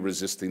and really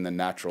resisting the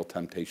natural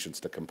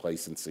temptations to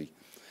complacency.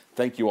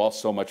 Thank you all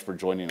so much for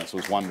joining us. It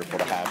was wonderful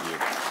to have you.